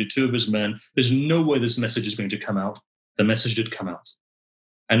him, 72 of his men. There's no way this message is going to come out. The message did come out.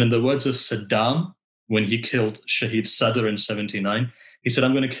 And in the words of Saddam, when he killed Shahid Sadr in 79, he said,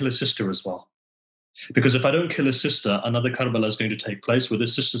 I'm going to kill his sister as well. Because if I don't kill his sister, another Karbala is going to take place where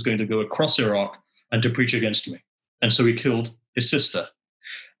this sister is going to go across Iraq and to preach against me. And so he killed his sister.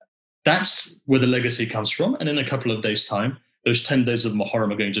 That's where the legacy comes from. And in a couple of days' time, those 10 days of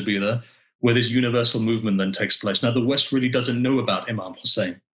Muharram are going to be there, where this universal movement then takes place. Now, the West really doesn't know about Imam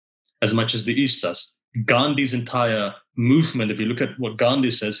Hussein as much as the East does. Gandhi's entire movement, if you look at what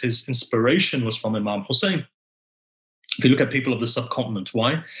Gandhi says, his inspiration was from Imam Hussein. If you look at people of the subcontinent,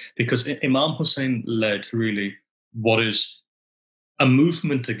 why? Because Imam Hussein led really what is a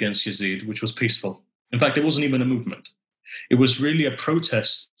movement against Yazid, which was peaceful. In fact, it wasn't even a movement. It was really a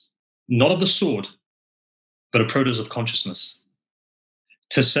protest, not of the sword, but a protest of consciousness.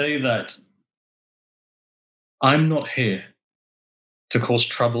 To say that I'm not here to cause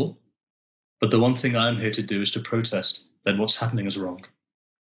trouble, but the one thing I'm here to do is to protest that what's happening is wrong.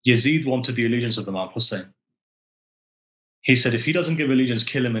 Yazid wanted the allegiance of Imam Hussein. He said, if he doesn't give allegiance,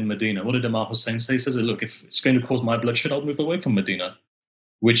 kill him in Medina. What did Imam Hussein say? He says, look, if it's going to cause my bloodshed, I'll move away from Medina,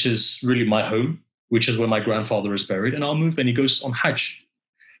 which is really my home, which is where my grandfather is buried, and I'll move. And he goes on Hajj.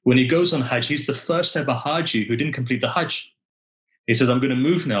 When he goes on Hajj, he's the first ever Haji who didn't complete the Hajj. He says, I'm going to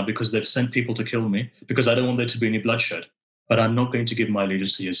move now because they've sent people to kill me, because I don't want there to be any bloodshed, but I'm not going to give my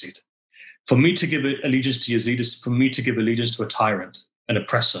allegiance to Yazid. For me to give allegiance to Yazid is for me to give allegiance to a tyrant, an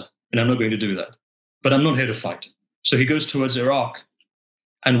oppressor, and I'm not going to do that. But I'm not here to fight. So he goes towards Iraq.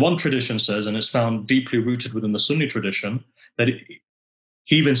 And one tradition says, and it's found deeply rooted within the Sunni tradition, that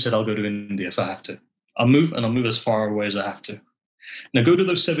he even said, I'll go to India if I have to. I'll move, and I'll move as far away as I have to. Now go to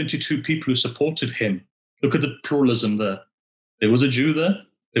those 72 people who supported him. Look at the pluralism there. There was a Jew there,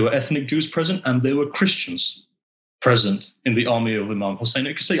 there were ethnic Jews present, and there were Christians present in the army of Imam Hussein.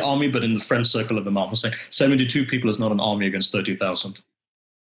 You could say army, but in the friend circle of Imam Hussein. 72 people is not an army against 30,000.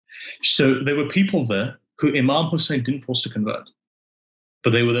 So there were people there who Imam Hussein didn't force to convert,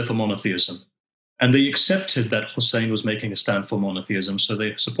 but they were there for monotheism. And they accepted that Hussein was making a stand for monotheism, so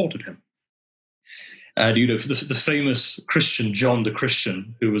they supported him. And the famous Christian, John the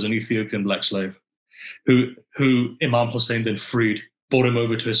Christian, who was an Ethiopian black slave, who Imam Hussein then freed, brought him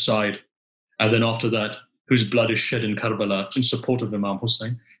over to his side, and then after that, whose blood is shed in Karbala in support of Imam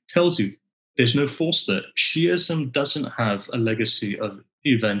Hussein, tells you there's no force there. Shi'ism doesn't have a legacy of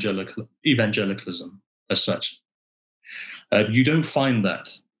evangelicalism as such. You don't find that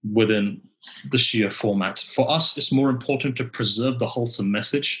within the Shia format. For us, it's more important to preserve the wholesome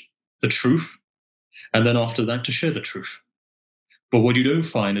message, the truth, and then after that, to share the truth. But what you don't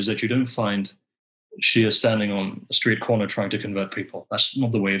find is that you don't find Shia standing on a street corner trying to convert people. That's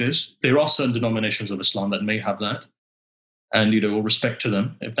not the way it is. There are certain denominations of Islam that may have that, and all respect to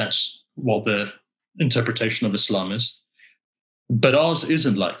them if that's what their interpretation of Islam is. But ours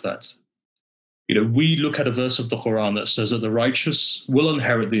isn't like that. We look at a verse of the Quran that says that the righteous will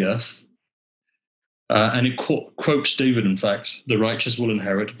inherit the earth, and it quotes David, in fact, the righteous will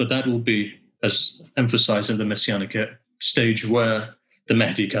inherit, but that will be, as emphasized in the Messianic stage where the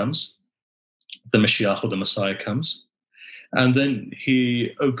Mahdi comes, the Mashiach or the Messiah comes. And then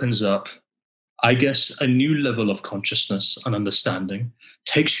he opens up, I guess, a new level of consciousness and understanding,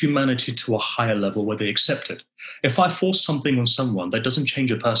 takes humanity to a higher level where they accept it. If I force something on someone, that doesn't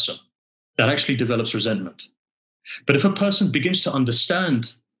change a person. That actually develops resentment. But if a person begins to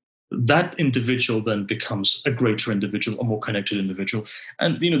understand, that individual then becomes a greater individual, a more connected individual.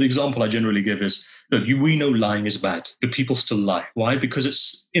 And, the example I generally give is, look, we know lying is bad, but people still lie. Why? Because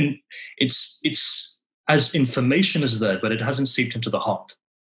it's as information is there, but it hasn't seeped into the heart.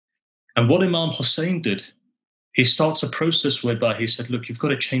 And what Imam Hussein did, he starts a process whereby he said, look, you've got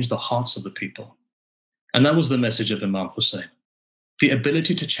to change the hearts of the people. And that was the message of Imam Hussein. The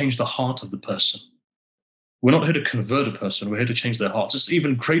ability to change the heart of the person. We're not here to convert a person, we're here to change their hearts. It's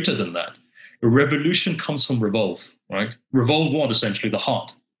even greater than that. A revolution comes from revolve, right? Revolve what, essentially? The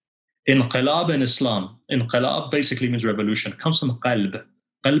heart. Inqilab in Islam, inqilab basically means revolution. It comes from qalb.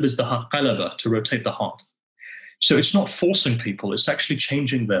 Qalb is the heart, qalaba, to rotate the heart. So it's not forcing people, it's actually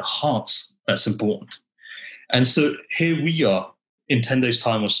changing their hearts that's important. And so here we are, in 10 days'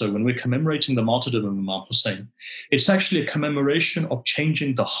 time or so, when we're commemorating the martyrdom of Imam Hussein, it's actually a commemoration of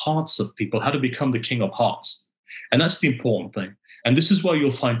changing the hearts of people, how to become the king of hearts. And that's the important thing. And this is why you'll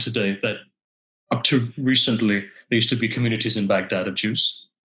find today that up to recently, there used to be communities in Baghdad of Jews,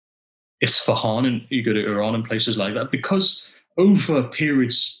 Isfahan, and you go to Iran and places like that, because over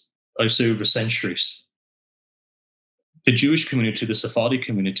periods, I say over centuries, the Jewish community, the Sephardi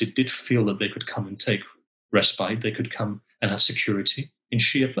community, did feel that they could come and take respite. They could come and have security in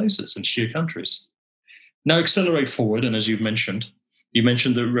Shia places, in Shia countries. Now accelerate forward, and as you mentioned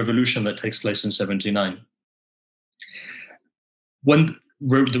the revolution that takes place in 79. When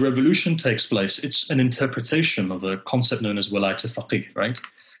the revolution takes place, it's an interpretation of a concept known as wilayat faqih, right?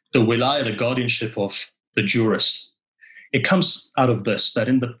 The wilayah, the guardianship of the jurist. It comes out of this, that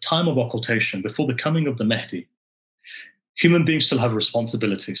in the time of occultation, before the coming of the Mahdi, human beings still have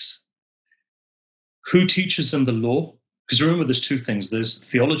responsibilities. Who teaches them the law? Because remember, there's two things. There's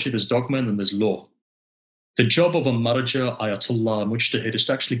theology, there's dogma, and then there's law. The job of a marja, ayatollah, mujtahid is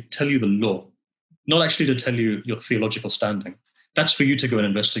to actually tell you the law, not actually to tell you your theological standing. That's for you to go and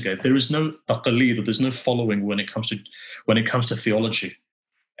investigate. There is no taqalid, there's no following when it comes to theology.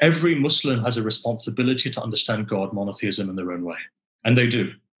 Every Muslim has a responsibility to understand God, monotheism in their own way. And they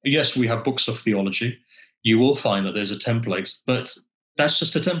do. Yes, we have books of theology. You will find that there's a template, but that's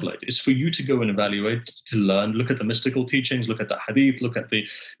just a template. It's for you to go and evaluate, to learn, look at the mystical teachings, look at the hadith, look at the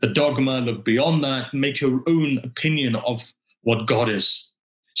dogma, look beyond that, make your own opinion of what God is.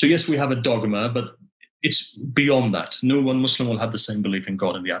 So yes, we have a dogma, but it's beyond that. No one Muslim will have the same belief in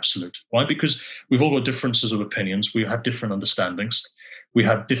God in the absolute. Why? Because we've all got differences of opinions. We have different understandings. We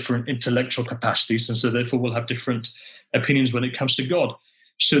have different intellectual capacities, and so therefore we'll have different opinions when it comes to God.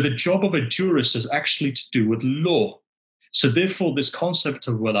 So the job of a jurist is actually to do with law. So therefore this concept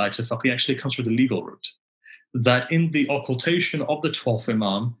of wilayat faqih actually comes from the legal route, that in the occultation of the 12th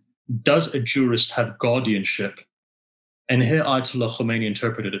Imam, does a jurist have guardianship? And here Ayatollah Khomeini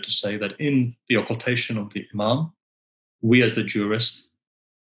interpreted it to say that in the occultation of the Imam, we as the jurist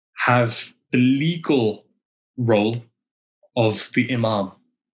have the legal role of the Imam.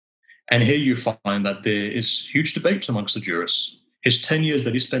 And here you find that there is huge debate amongst the jurists. His 10 years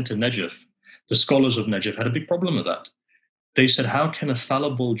that he spent in Najaf, the scholars of Najaf had a big problem with that. They said, how can a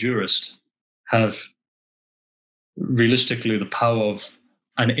fallible jurist have realistically the power of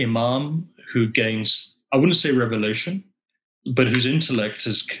an Imam who gains, I wouldn't say revelation, but whose intellect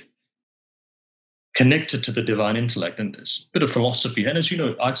is connected to the divine intellect? And it's a bit of philosophy. And as you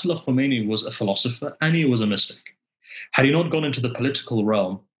know, Ayatollah Khomeini was a philosopher and he was a mystic. Had he not gone into the political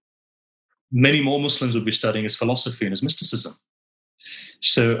realm, many more Muslims would be studying his philosophy and his mysticism.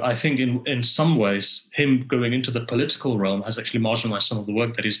 So I think in some ways, him going into the political realm has actually marginalized some of the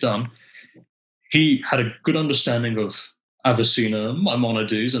work that he's done. He had a good understanding of Avicenna,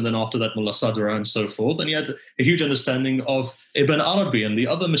 Maimonides, and then after that, Mullah Sadra and so forth. And he had a huge understanding of Ibn Arabi and the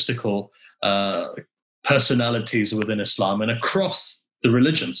other mystical personalities within Islam and across the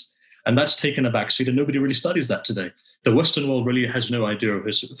religions. And that's taken a backseat, and nobody really studies that today. The Western world really has no idea of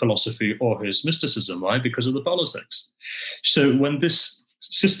his philosophy or his mysticism, right? Because of the politics. So when this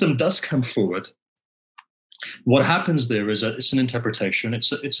system does come forward, what happens there is that it's an interpretation.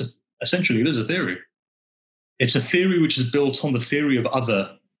 Essentially, it is a theory. It's a theory which is built on the theory of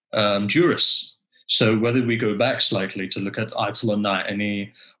other jurists. So whether we go back slightly to look at Ayatollah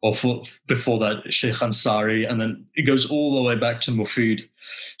Na'ini, or before that, Sheikh Ansari, and then it goes all the way back to Mufid.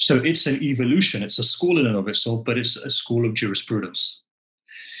 So it's an evolution. It's a school in and of itself, but it's a school of jurisprudence.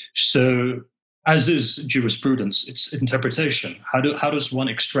 So as is jurisprudence, it's interpretation. How does one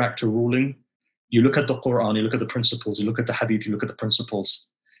extract a ruling? You look at the Quran, you look at the principles, you look at the hadith, you look at the principles.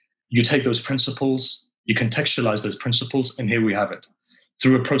 You take those principles, you contextualize those principles, and here we have it.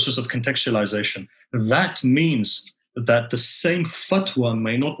 Through a process of contextualization. That means that the same fatwa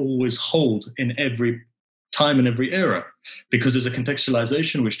may not always hold in every time and every era, because there's a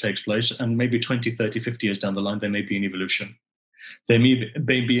contextualization which takes place, and maybe 20, 30, 50 years down the line, there may be an evolution. There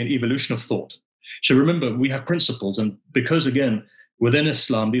may be an evolution of thought. So remember, we have principles, and because, again, within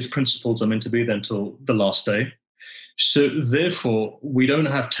Islam, these principles are meant to be there until the last day. So therefore, we don't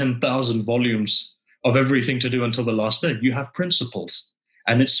have 10,000 volumes of everything to do until the last day. You have principles.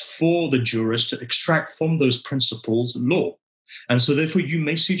 And it's for the jurist to extract from those principles law. And so therefore you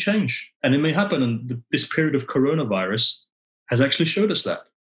may see change. And it may happen. And this period of coronavirus has actually showed us that.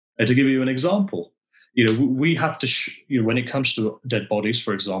 And to give you an example, we have to, when it comes to dead bodies,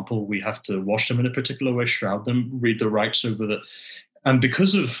 for example, we have to wash them in a particular way, shroud them, read the rites over the... And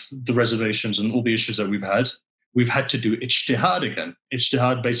because of the reservations and all the issues that we've had to do ijtihad again.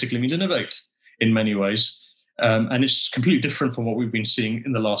 Ijtihad basically means innovate in many ways. And it's completely different from what we've been seeing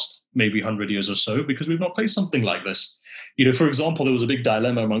in the last maybe 100 years or so, because we've not faced something like this. For example, there was a big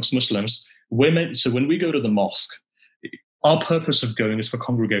dilemma amongst Muslims. So when we go to the mosque, our purpose of going is for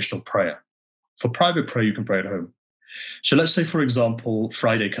congregational prayer. For private prayer, you can pray at home. So let's say, for example,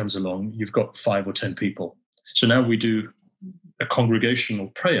 Friday comes along, you've got 5 or 10 people. So now we do a congregational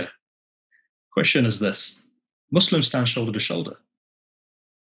prayer. Question is this: Muslims stand shoulder to shoulder.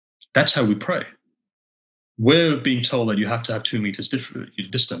 That's how we pray. We're being told that you have to have 2 meters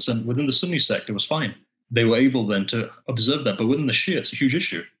distance. And within the Sunni sect, it was fine. They were able then to observe that. But within the Shia, it's a huge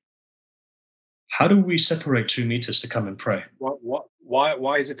issue. How do we separate 2 meters to come and pray?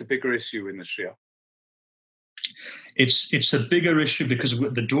 Why is it a bigger issue in the Shia? It's a bigger issue because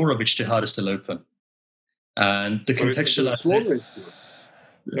the door of ijtihad is still open. And the contextualization...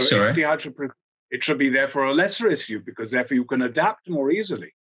 Sorry? It should be therefore a lesser issue because therefore you can adapt more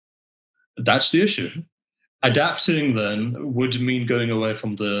easily. That's the issue. Adapting then would mean going away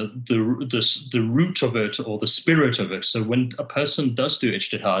from the root of it or the spirit of it. So when a person does do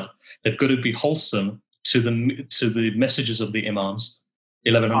ijtihad, they've got to be wholesome to the messages of the imams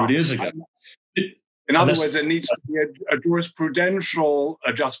 1100 years ago. In other words, there needs to be a jurisprudential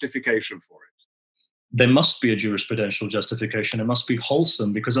justification for it. There must be a jurisprudential justification. It must be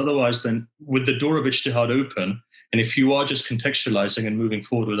wholesome, because otherwise then, with the door of ijtihad open, and if you are just contextualizing and moving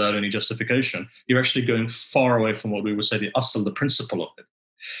forward without any justification, you're actually going far away from what we would say the asl, the principle of it.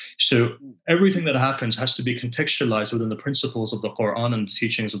 So everything that happens has to be contextualized within the principles of the Quran and the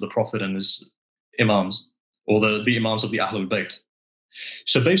teachings of the Prophet and his imams, or the imams of the Ahlul Bayt.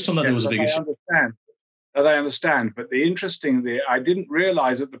 So based on that, there was a big issue. That I understand, but I didn't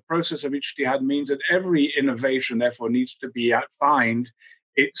realize that the process of ijtihad means that every innovation therefore needs to be find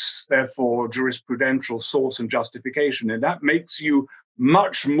its therefore jurisprudential source and justification, and that makes you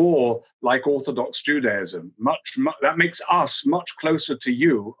much more like Orthodox Judaism. That makes us much closer to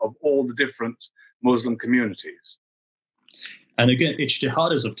you of all the different Muslim communities. And again,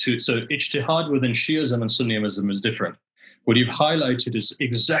 ijtihad is of two. So ijtihad within Shi'ism and Sunnism is different. What you've highlighted is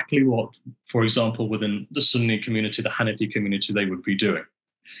exactly what, for example, within the Sunni community, the Hanafi community, they would be doing.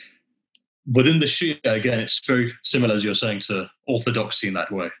 Within the Shia, again, it's very similar, as you're saying, to orthodoxy in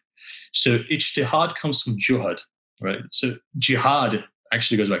that way. So ijtihad comes from juhad, right? So jihad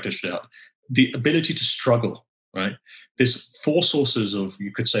actually goes back to ijtihad. The ability to struggle, right? There's 4 sources of,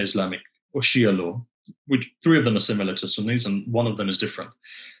 you could say, Islamic or Shia law, which 3 of them are similar to Sunnis and 1 of them is different.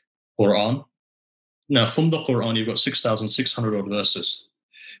 Quran. Now, from the Quran, you've got 6,600 odd verses.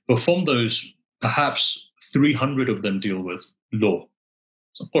 But from those, perhaps 300 of them deal with law.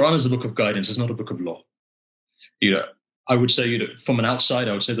 So Quran is a book of guidance, it's not a book of law. I would say, from an outside,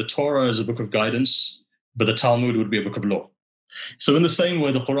 I would say the Torah is a book of guidance, but the Talmud would be a book of law. So in the same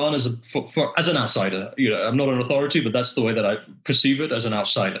way, the Quran is, as an outsider, I'm not an authority, but that's the way that I perceive it as an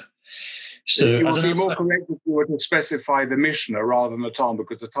outsider. So it would be more correct if you were to specify the Mishnah rather than the Talmud,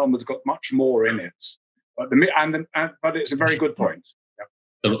 because the Talmud's got much more in it. But it's a very good point.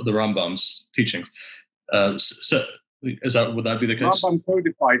 Yeah. The Rambam's teachings. So would that be the case? Rambam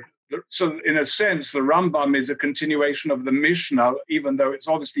codified. So in a sense, the Rambam is a continuation of the Mishnah, even though it's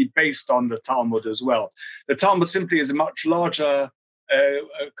obviously based on the Talmud as well. The Talmud simply is a much larger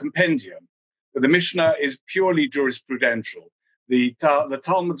compendium, but the Mishnah is purely jurisprudential. The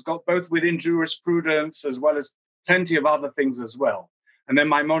Talmud's got both within jurisprudence as well as plenty of other things as well. And then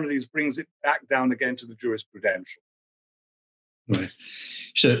Maimonides brings it back down again to the jurisprudential. Right.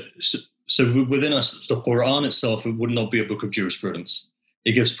 So within us, the Quran itself, it would not be a book of jurisprudence.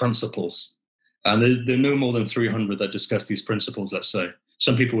 It gives principles. And there are no more than 300 that discuss these principles, let's say.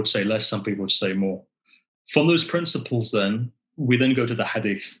 Some people would say less, some people would say more. From those principles, then, we then go to the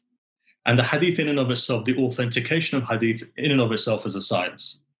hadith. And the hadith in and of itself, the authentication of hadith in and of itself is a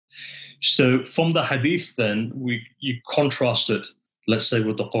science. So from the hadith, then, you contrast it, let's say,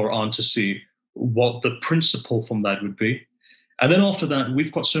 with the Quran to see what the principle from that would be. And then after that,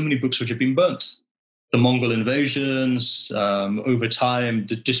 we've got so many books which have been burnt. The Mongol invasions, over time,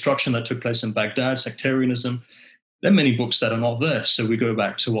 the destruction that took place in Baghdad, sectarianism. There are many books that are not there. So we go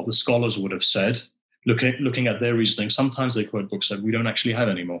back to what the scholars would have said, looking at their reasoning. Sometimes they quote books that we don't actually have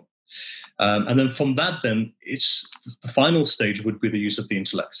anymore. And then from that, then, it's the final stage would be the use of the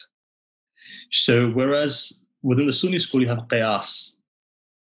intellect. So whereas within the Sunni school, you have qiyas,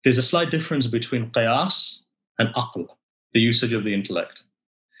 there's a slight difference between qiyas and aql, the usage of the intellect.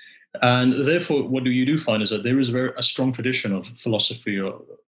 And therefore, what you do find is that there is a strong tradition of philosophy or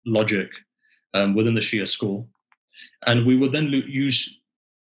logic within the Shia school. And we would then use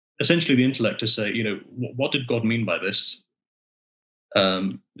essentially the intellect to say, what did God mean by this?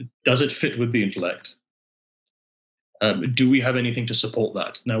 Does it fit with the intellect? Do we have anything to support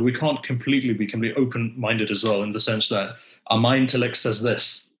that? Now, we can't be open-minded as well, in the sense that my intellect says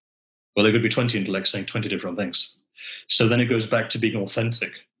this. Well, there could be 20 intellects saying 20 different things. So then it goes back to being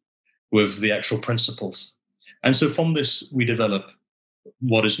authentic with the actual principles. And so from this, we develop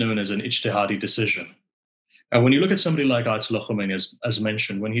what is known as an ijtihadi decision. And when you look at somebody like Ayatollah Khomeini, as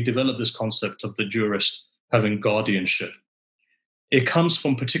mentioned, when he developed this concept of the jurist having guardianship. It comes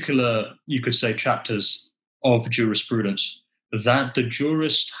from particular, you could say, chapters of jurisprudence that the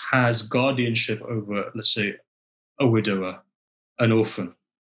jurist has guardianship over, let's say, a widower, an orphan,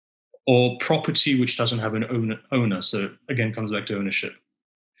 or property which doesn't have an owner. So again, comes back to ownership.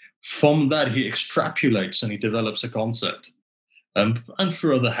 From that, he extrapolates and he develops a concept. And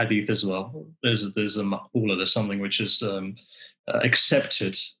for other hadith as well, there's a maqula, there's something which is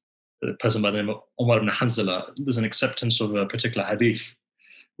accepted. A person by the name of Umar ibn Hanzala, there's an acceptance of a particular hadith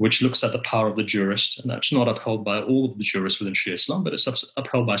which looks at the power of the jurist, and that's not upheld by all of the jurists within Shi'ism, but it's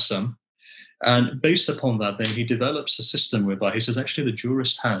upheld by some. And based upon that, then he develops a system whereby he says, actually, the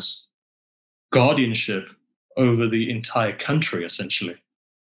jurist has guardianship over the entire country, essentially.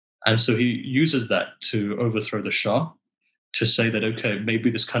 And so he uses that to overthrow the Shah, to say that, okay, maybe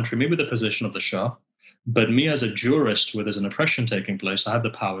this country, maybe the position of the Shah, but me as a jurist where there's an oppression taking place, I have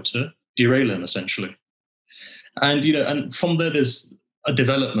the power to derail him, essentially. And, and from there, there's a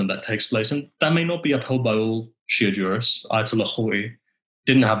development that takes place, and that may not be upheld by all Shia jurists. Ayatollah Khoi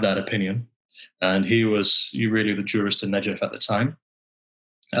didn't have that opinion, and he was really the jurist in Najaf at the time.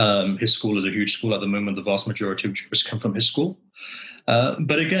 His school is a huge school at the moment. The vast majority of jurists come from his school.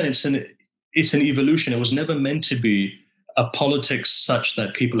 But again, it's an evolution. It was never meant to be a politics such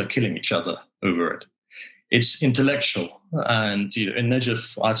that people are killing each other over it. It's intellectual. And in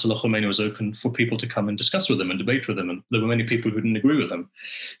Najaf, Ayatollah Khomeini was open for people to come and discuss with him and debate with him. And there were many people who didn't agree with him.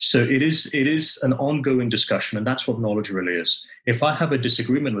 So it is an ongoing discussion. And that's what knowledge really is. If I have a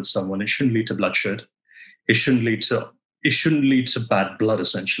disagreement with someone, it shouldn't lead to bloodshed. It shouldn't lead to bad blood,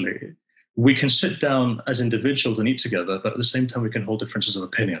 essentially. We can sit down as individuals and eat together, but at the same time, we can hold differences of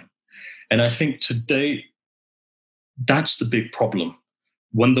opinion. And I think today, that's the big problem.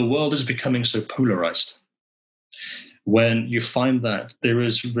 When the world is becoming so polarized, when you find that there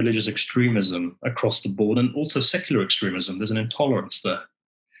is religious extremism across the board and also secular extremism, there's an intolerance there.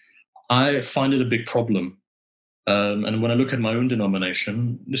 I find it a big problem. And when I look at my own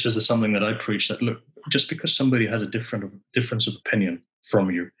denomination, this is something that I preach, that look, just because somebody has a difference of opinion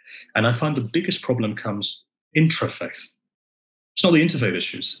from you, and I find the biggest problem comes intra-faith. It's not the interfaith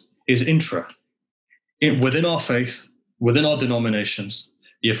issues, it's intra. Within our faith, within our denominations,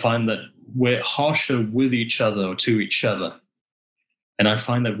 you find that we're harsher with each other or to each other. And I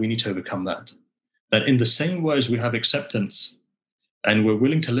find that we need to overcome that. That in the same way as we have acceptance and we're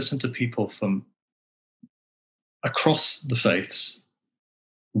willing to listen to people from across the faiths,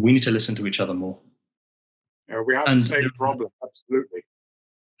 we need to listen to each other more. Yeah, we have the same problem, absolutely.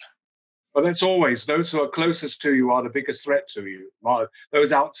 But that's always, those who are closest to you are the biggest threat to you.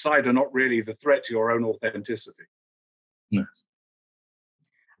 Those outside are not really the threat to your own authenticity. No.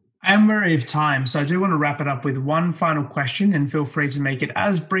 I am wary of time, so I do want to wrap it up with one final question, and feel free to make it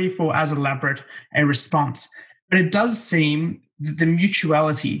as brief or as elaborate a response. But it does seem that the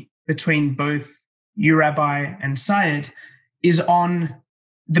mutuality between both you, Rabbi, and Syed is on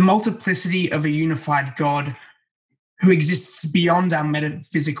the multiplicity of a unified God who exists beyond our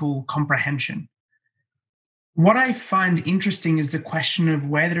metaphysical comprehension. What I find interesting is the question of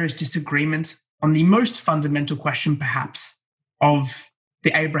where there is disagreement on the most fundamental question, perhaps, of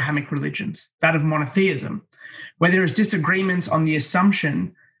the Abrahamic religions, that of monotheism, where there is disagreement on the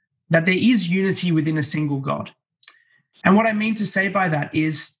assumption that there is unity within a single God. And what I mean to say by that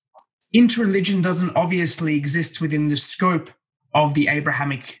is interreligion doesn't obviously exist within the scope of the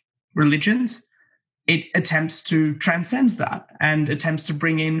Abrahamic religions. It attempts to transcend that and attempts to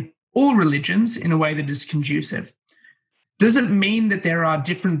bring in all religions in a way that is conducive. Does it mean that there are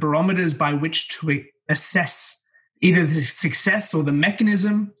different barometers by which to assess either the success or the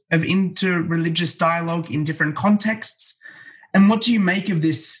mechanism of interreligious dialogue in different contexts? And what do you make of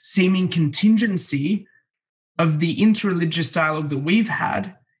this seeming contingency of the interreligious dialogue that we've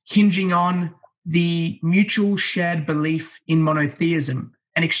had, hinging on the mutual shared belief in monotheism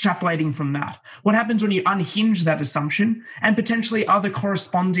and extrapolating from that? What happens when you unhinge that assumption and potentially other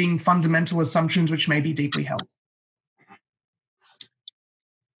corresponding fundamental assumptions which may be deeply held?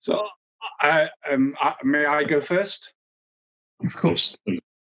 So, may I go first? Of course.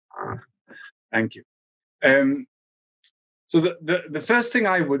 Thank you. So the first thing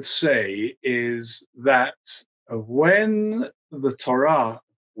I would say is that when the Torah,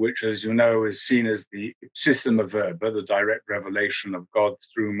 which, as you know, is seen as the ipsissima verba, the direct revelation of God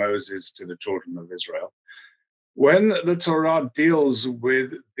through Moses to the children of Israel, when the Torah deals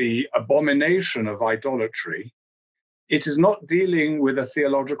with the abomination of idolatry, it is not dealing with a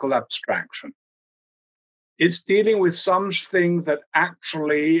theological abstraction. It's dealing with something that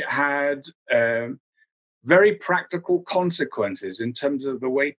actually had very practical consequences in terms of the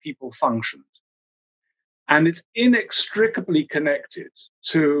way people functioned. And it's inextricably connected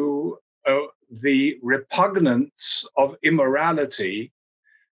to the repugnance of immorality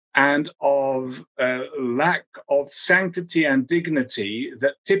and of lack of sanctity and dignity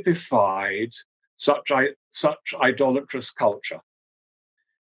that typified such idolatrous culture.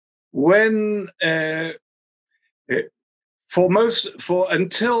 When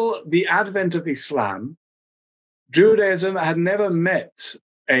until the advent of Islam, Judaism had never met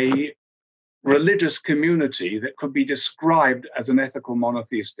a religious community that could be described as an ethical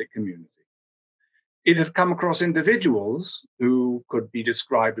monotheistic community. It had come across individuals who could be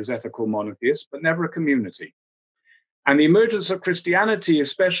described as ethical monotheists, but never a community. And the emergence of Christianity,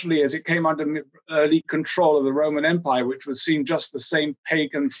 especially as it came under early control of the Roman Empire, which was seen just the same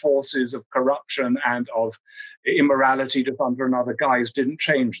pagan forces of corruption and of immorality just under another guise, didn't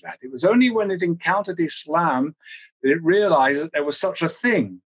change that. It was only when it encountered Islam that it realized that there was such a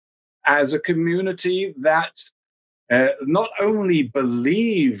thing as a community that not only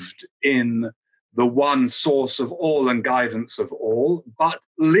believed in the one source of all and guidance of all, but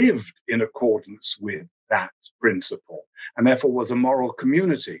lived in accordance with that principle, and therefore was a moral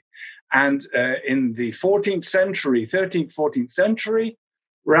community. And in the 14th century, 13th, 14th century,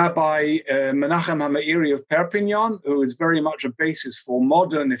 Rabbi Menachem HaMeiri of Perpignan, who is very much a basis for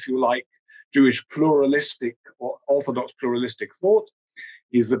modern, if you like, Jewish pluralistic or Orthodox pluralistic thought.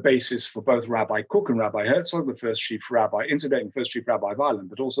 He's the basis for both Rabbi Cook and Rabbi Herzog, the first Chief Rabbi, incidentally, the first Chief Rabbi of Ireland,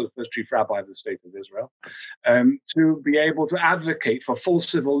 but also the first Chief Rabbi of the State of Israel, to be able to advocate for full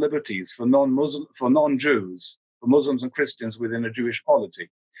civil liberties for non-Jews, for Muslims and Christians within a Jewish polity.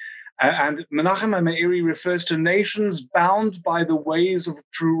 And Menachem HaMeiri refers to nations bound by the ways of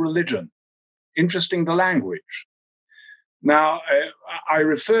true religion. Interesting, the language. Now, I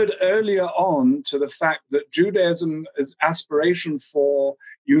referred earlier on to the fact that Judaism's aspiration for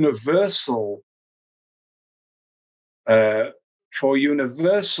universal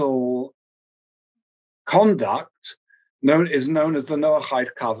conduct is known as the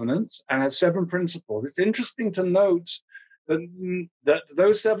Noahide Covenant and has 7 principles. It's interesting to note that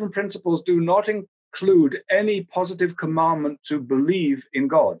those 7 principles do not include any positive commandment to believe in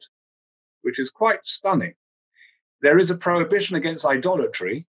God, which is quite stunning. There is a prohibition against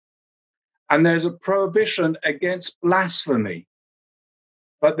idolatry, and there's a prohibition against blasphemy,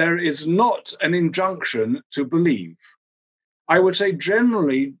 but there is not an injunction to believe. I would say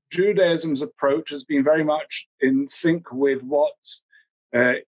generally Judaism's approach has been very much in sync with what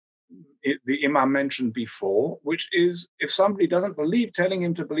the Imam mentioned before, which is if somebody doesn't believe, telling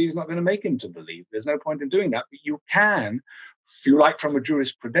him to believe is not going to make him to believe. There's no point in doing that, but you can, if you like, from a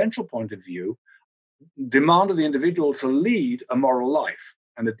jurisprudential point of view, demand of the individual to lead a moral life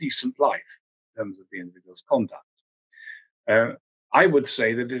and a decent life in terms of the individual's conduct. I would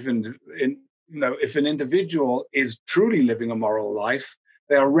say that if an individual is truly living a moral life,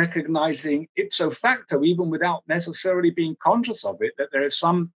 they are recognizing ipso facto, even without necessarily being conscious of it, that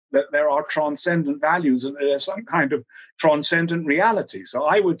there are transcendent values and there's some kind of transcendent reality. So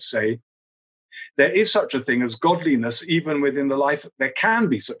I would say there is such a thing as godliness even within the life. There can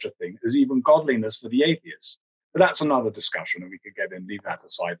be such a thing as even godliness for the atheist. But that's another discussion, and we could leave that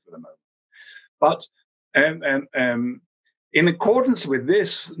aside for the moment. But in accordance with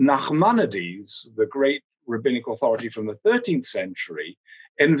this, Nachmanides, the great rabbinic authority from the 13th century,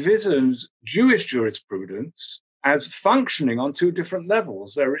 envisions Jewish jurisprudence as functioning on 2 different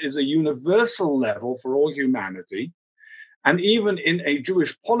levels. There is a universal level for all humanity, and even in a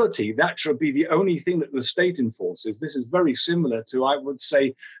Jewish polity, that should be the only thing that the state enforces. This is very similar to, I would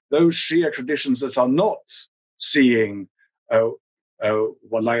say, those Shia traditions that are not seeing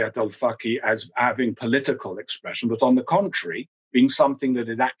Walayat al-Faqih as having political expression, but on the contrary, being something that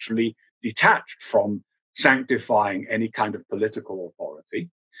is actually detached from sanctifying any kind of political authority.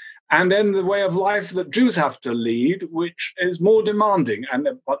 And then the way of life that Jews have to lead, which is more demanding,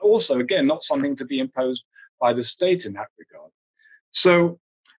 but also, again, not something to be imposed by the state in that regard. So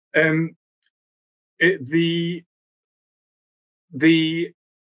the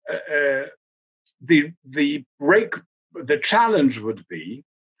challenge would be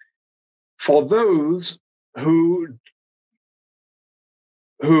for those who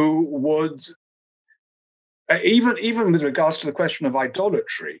would even with regards to the question of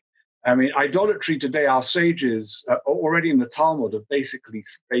idolatry. I mean, idolatry today, our sages already in the Talmud have basically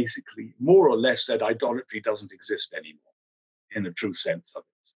more or less said idolatry doesn't exist anymore in the true sense of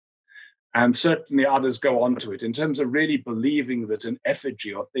it. And certainly others go on to it in terms of really believing that an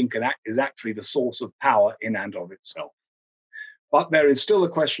effigy or thing is actually the source of power in and of itself. But there is still a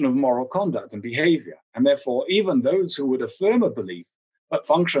question of moral conduct and behavior. And therefore, even those who would affirm a belief but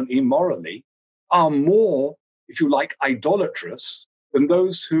function immorally are more, if you like, idolatrous than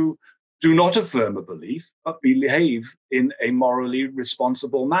those who do not affirm a belief, but behave in a morally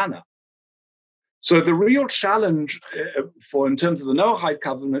responsible manner. So the real challenge in terms of the Noahide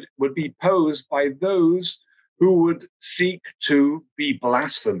covenant would be posed by those who would seek to be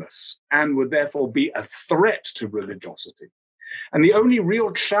blasphemous and would therefore be a threat to religiosity. And the only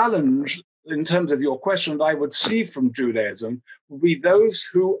real challenge in terms of your question that I would see from Judaism would be those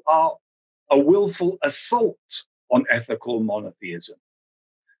who are a willful assault on ethical monotheism.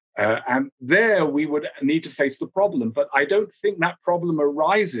 And there we would need to face the problem. But I don't think that problem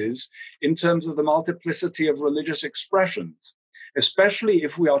arises in terms of the multiplicity of religious expressions, especially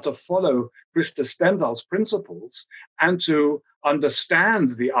if we are to follow Krista Stendhal's principles and to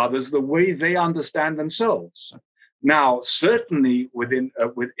understand the others the way they understand themselves. Now, certainly within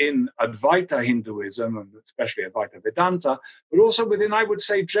Advaita Hinduism, and especially Advaita Vedanta, but also within, I would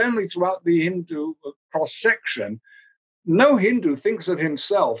say, generally throughout the Hindu cross-section, no Hindu thinks of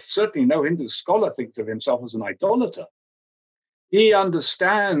himself, certainly no Hindu scholar thinks of himself as an idolater. He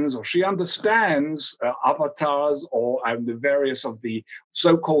understands, or she understands, avatars or the various of the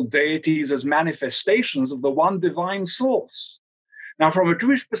so-called deities as manifestations of the one divine source. Now, from a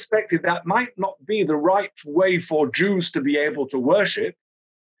Jewish perspective, that might not be the right way for Jews to be able to worship.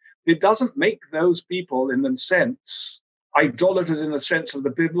 It doesn't make those people, in a sense, idolaters in the sense of the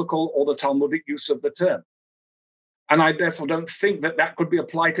biblical or the Talmudic use of the term. And I therefore don't think that that could be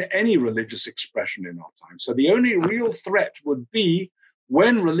applied to any religious expression in our time. So the only real threat would be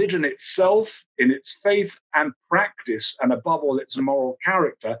when religion itself, in its faith and practice, and above all its moral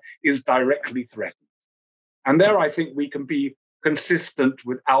character, is directly threatened. And there I think we can be consistent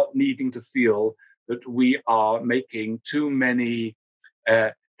without needing to feel that we are making too many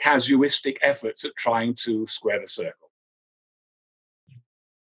casuistic efforts at trying to square the circle.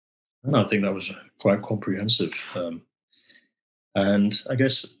 And I think that was quite comprehensive. And I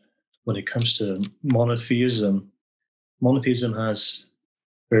guess when it comes to monotheism has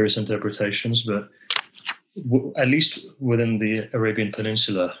various interpretations, but at least within the Arabian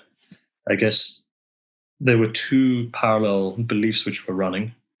Peninsula, I guess there were two parallel beliefs which were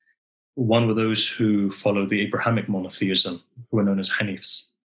running. One were those who followed the Abrahamic monotheism, who were known as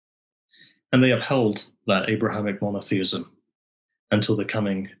Hanifs. And they upheld that Abrahamic monotheism until the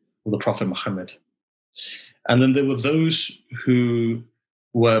coming of the Prophet Muhammad. And then there were those who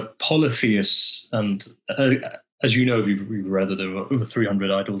were polytheists. And as you know, if you've read that there were over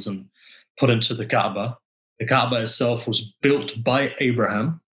 300 idols and put into the Kaaba. The Kaaba itself was built by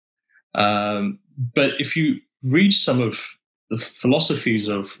Abraham. But if you read some of the philosophies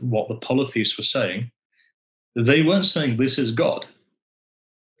of what the polytheists were saying, they weren't saying this is God.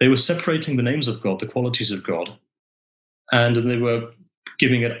 They were separating the names of God, the qualities of God, and they were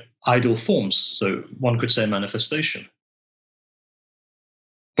giving it idol forms. So one could say manifestation.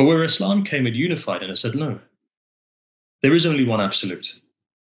 But where Islam came, it unified and it said, no, there is only one absolute.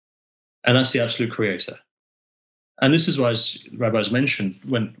 And that's the absolute creator. And this is why, as rabbis mentioned,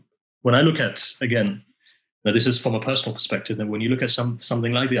 when I look at, again, now this is from a personal perspective, and when you look at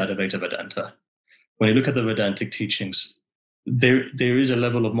something like the Advaita Vedanta, when you look at the Vedantic teachings, there is a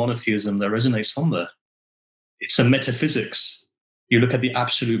level of monotheism that resonates from there. It's a metaphysics. You look at the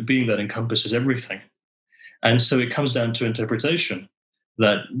absolute being that encompasses everything. And so it comes down to interpretation,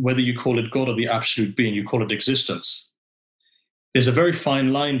 that whether you call it God or the absolute being, you call it existence. There's a very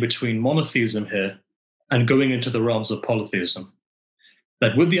fine line between monotheism here and going into the realms of polytheism.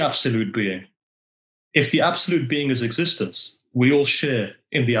 That with the absolute being, if the absolute being is existence, we all share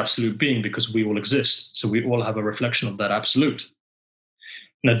in the absolute being because we all exist. So we all have a reflection of that absolute.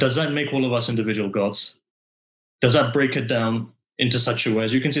 Now, does that make all of us individual gods? Does that break it down into such a way?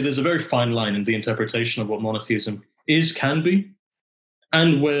 As you can see, there's a very fine line in the interpretation of what monotheism is, can be,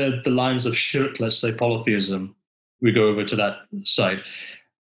 and where the lines of shirk, let's say polytheism, we go over to that side.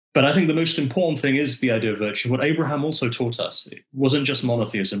 But I think the most important thing is the idea of virtue. What Abraham also taught us, it wasn't just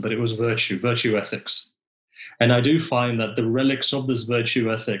monotheism, but it was virtue ethics. And I do find that the relics of this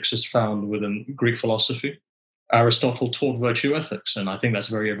virtue ethics is found within Greek philosophy. Aristotle taught virtue ethics, and I think that's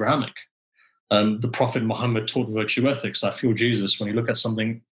very Abrahamic. The Prophet Muhammad taught virtue ethics. I feel Jesus, when you look at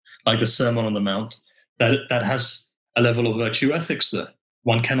something like the Sermon on the Mount, that has a level of virtue ethics there.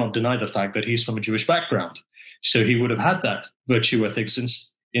 One cannot deny the fact that he's from a Jewish background. So he would have had that virtue ethics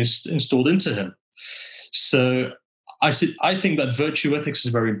installed into him. So I think that virtue ethics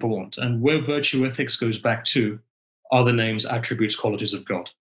is very important. And where virtue ethics goes back to are the names, attributes, qualities of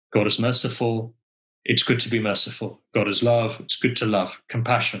God. God is merciful. It's good to be merciful. God is love. It's good to love.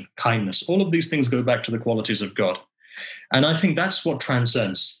 Compassion, kindness. All of these things go back to the qualities of God. And I think that's what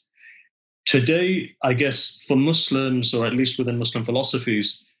transcends. Today, I guess for Muslims, or at least within Muslim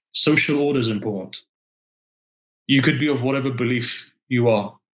philosophies, social order is important. You could be of whatever belief you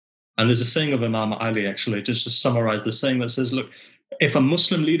are. And there's a saying of Imam Ali, actually, just to summarize the saying that says, look, if a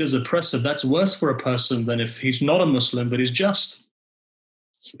Muslim leader is oppressive, that's worse for a person than if he's not a Muslim, but he's just.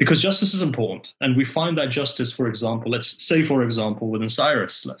 Because justice is important. And we find that justice, for example, let's say, for example, within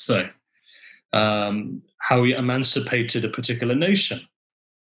Cyrus, let's say, how he emancipated a particular nation.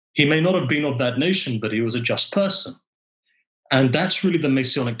 He may not have been of that nation, but he was a just person. And that's really the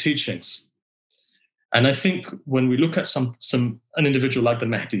Messianic teachings. And I think when we look at an individual like the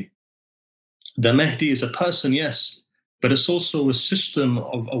Mahdi is a person, yes, but it's also a system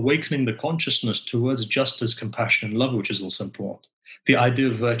of awakening the consciousness towards justice, compassion, and love, which is also important. The idea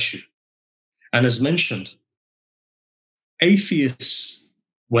of virtue. And as mentioned, atheists,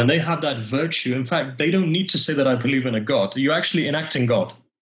 when they have that virtue, in fact, they don't need to say that I believe in a God. You're actually enacting God,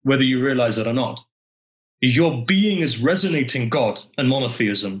 whether you realize it or not. Your being is resonating God and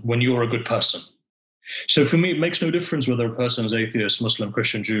monotheism when you're a good person. So for me, it makes no difference whether a person is atheist, Muslim,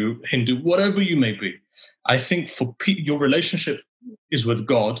 Christian, Jew, Hindu, whatever you may be. I think for your relationship is with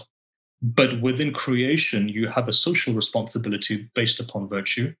God, but within creation, you have a social responsibility based upon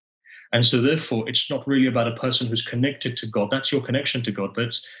virtue. And so therefore, it's not really about a person who's connected to God. That's your connection to God. But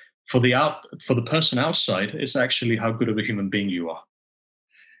it's for the person outside, it's actually how good of a human being you are.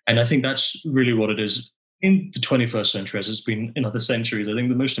 And I think that's really what it is in the 21st century, as it's been in other centuries. I think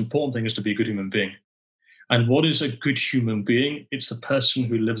the most important thing is to be a good human being. And what is a good human being? It's a person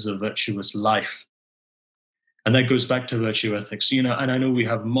who lives a virtuous life. And that goes back to virtue ethics, and I know we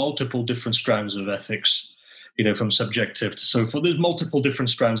have multiple different strands of ethics, from subjective to so forth. There's multiple different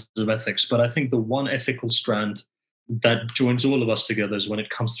strands of ethics, but I think the one ethical strand that joins all of us together is when it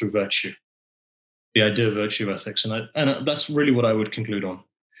comes through virtue, the idea of virtue ethics. And that's really what I would conclude on.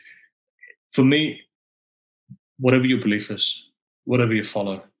 For me, whatever your belief is, whatever you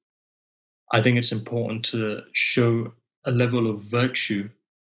follow, I think it's important to show a level of virtue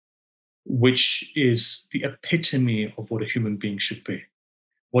which is the epitome of what a human being should be.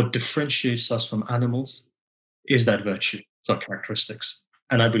 What differentiates us from animals is that virtue, it's our characteristics.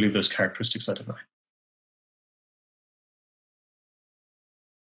 And I believe those characteristics are divine.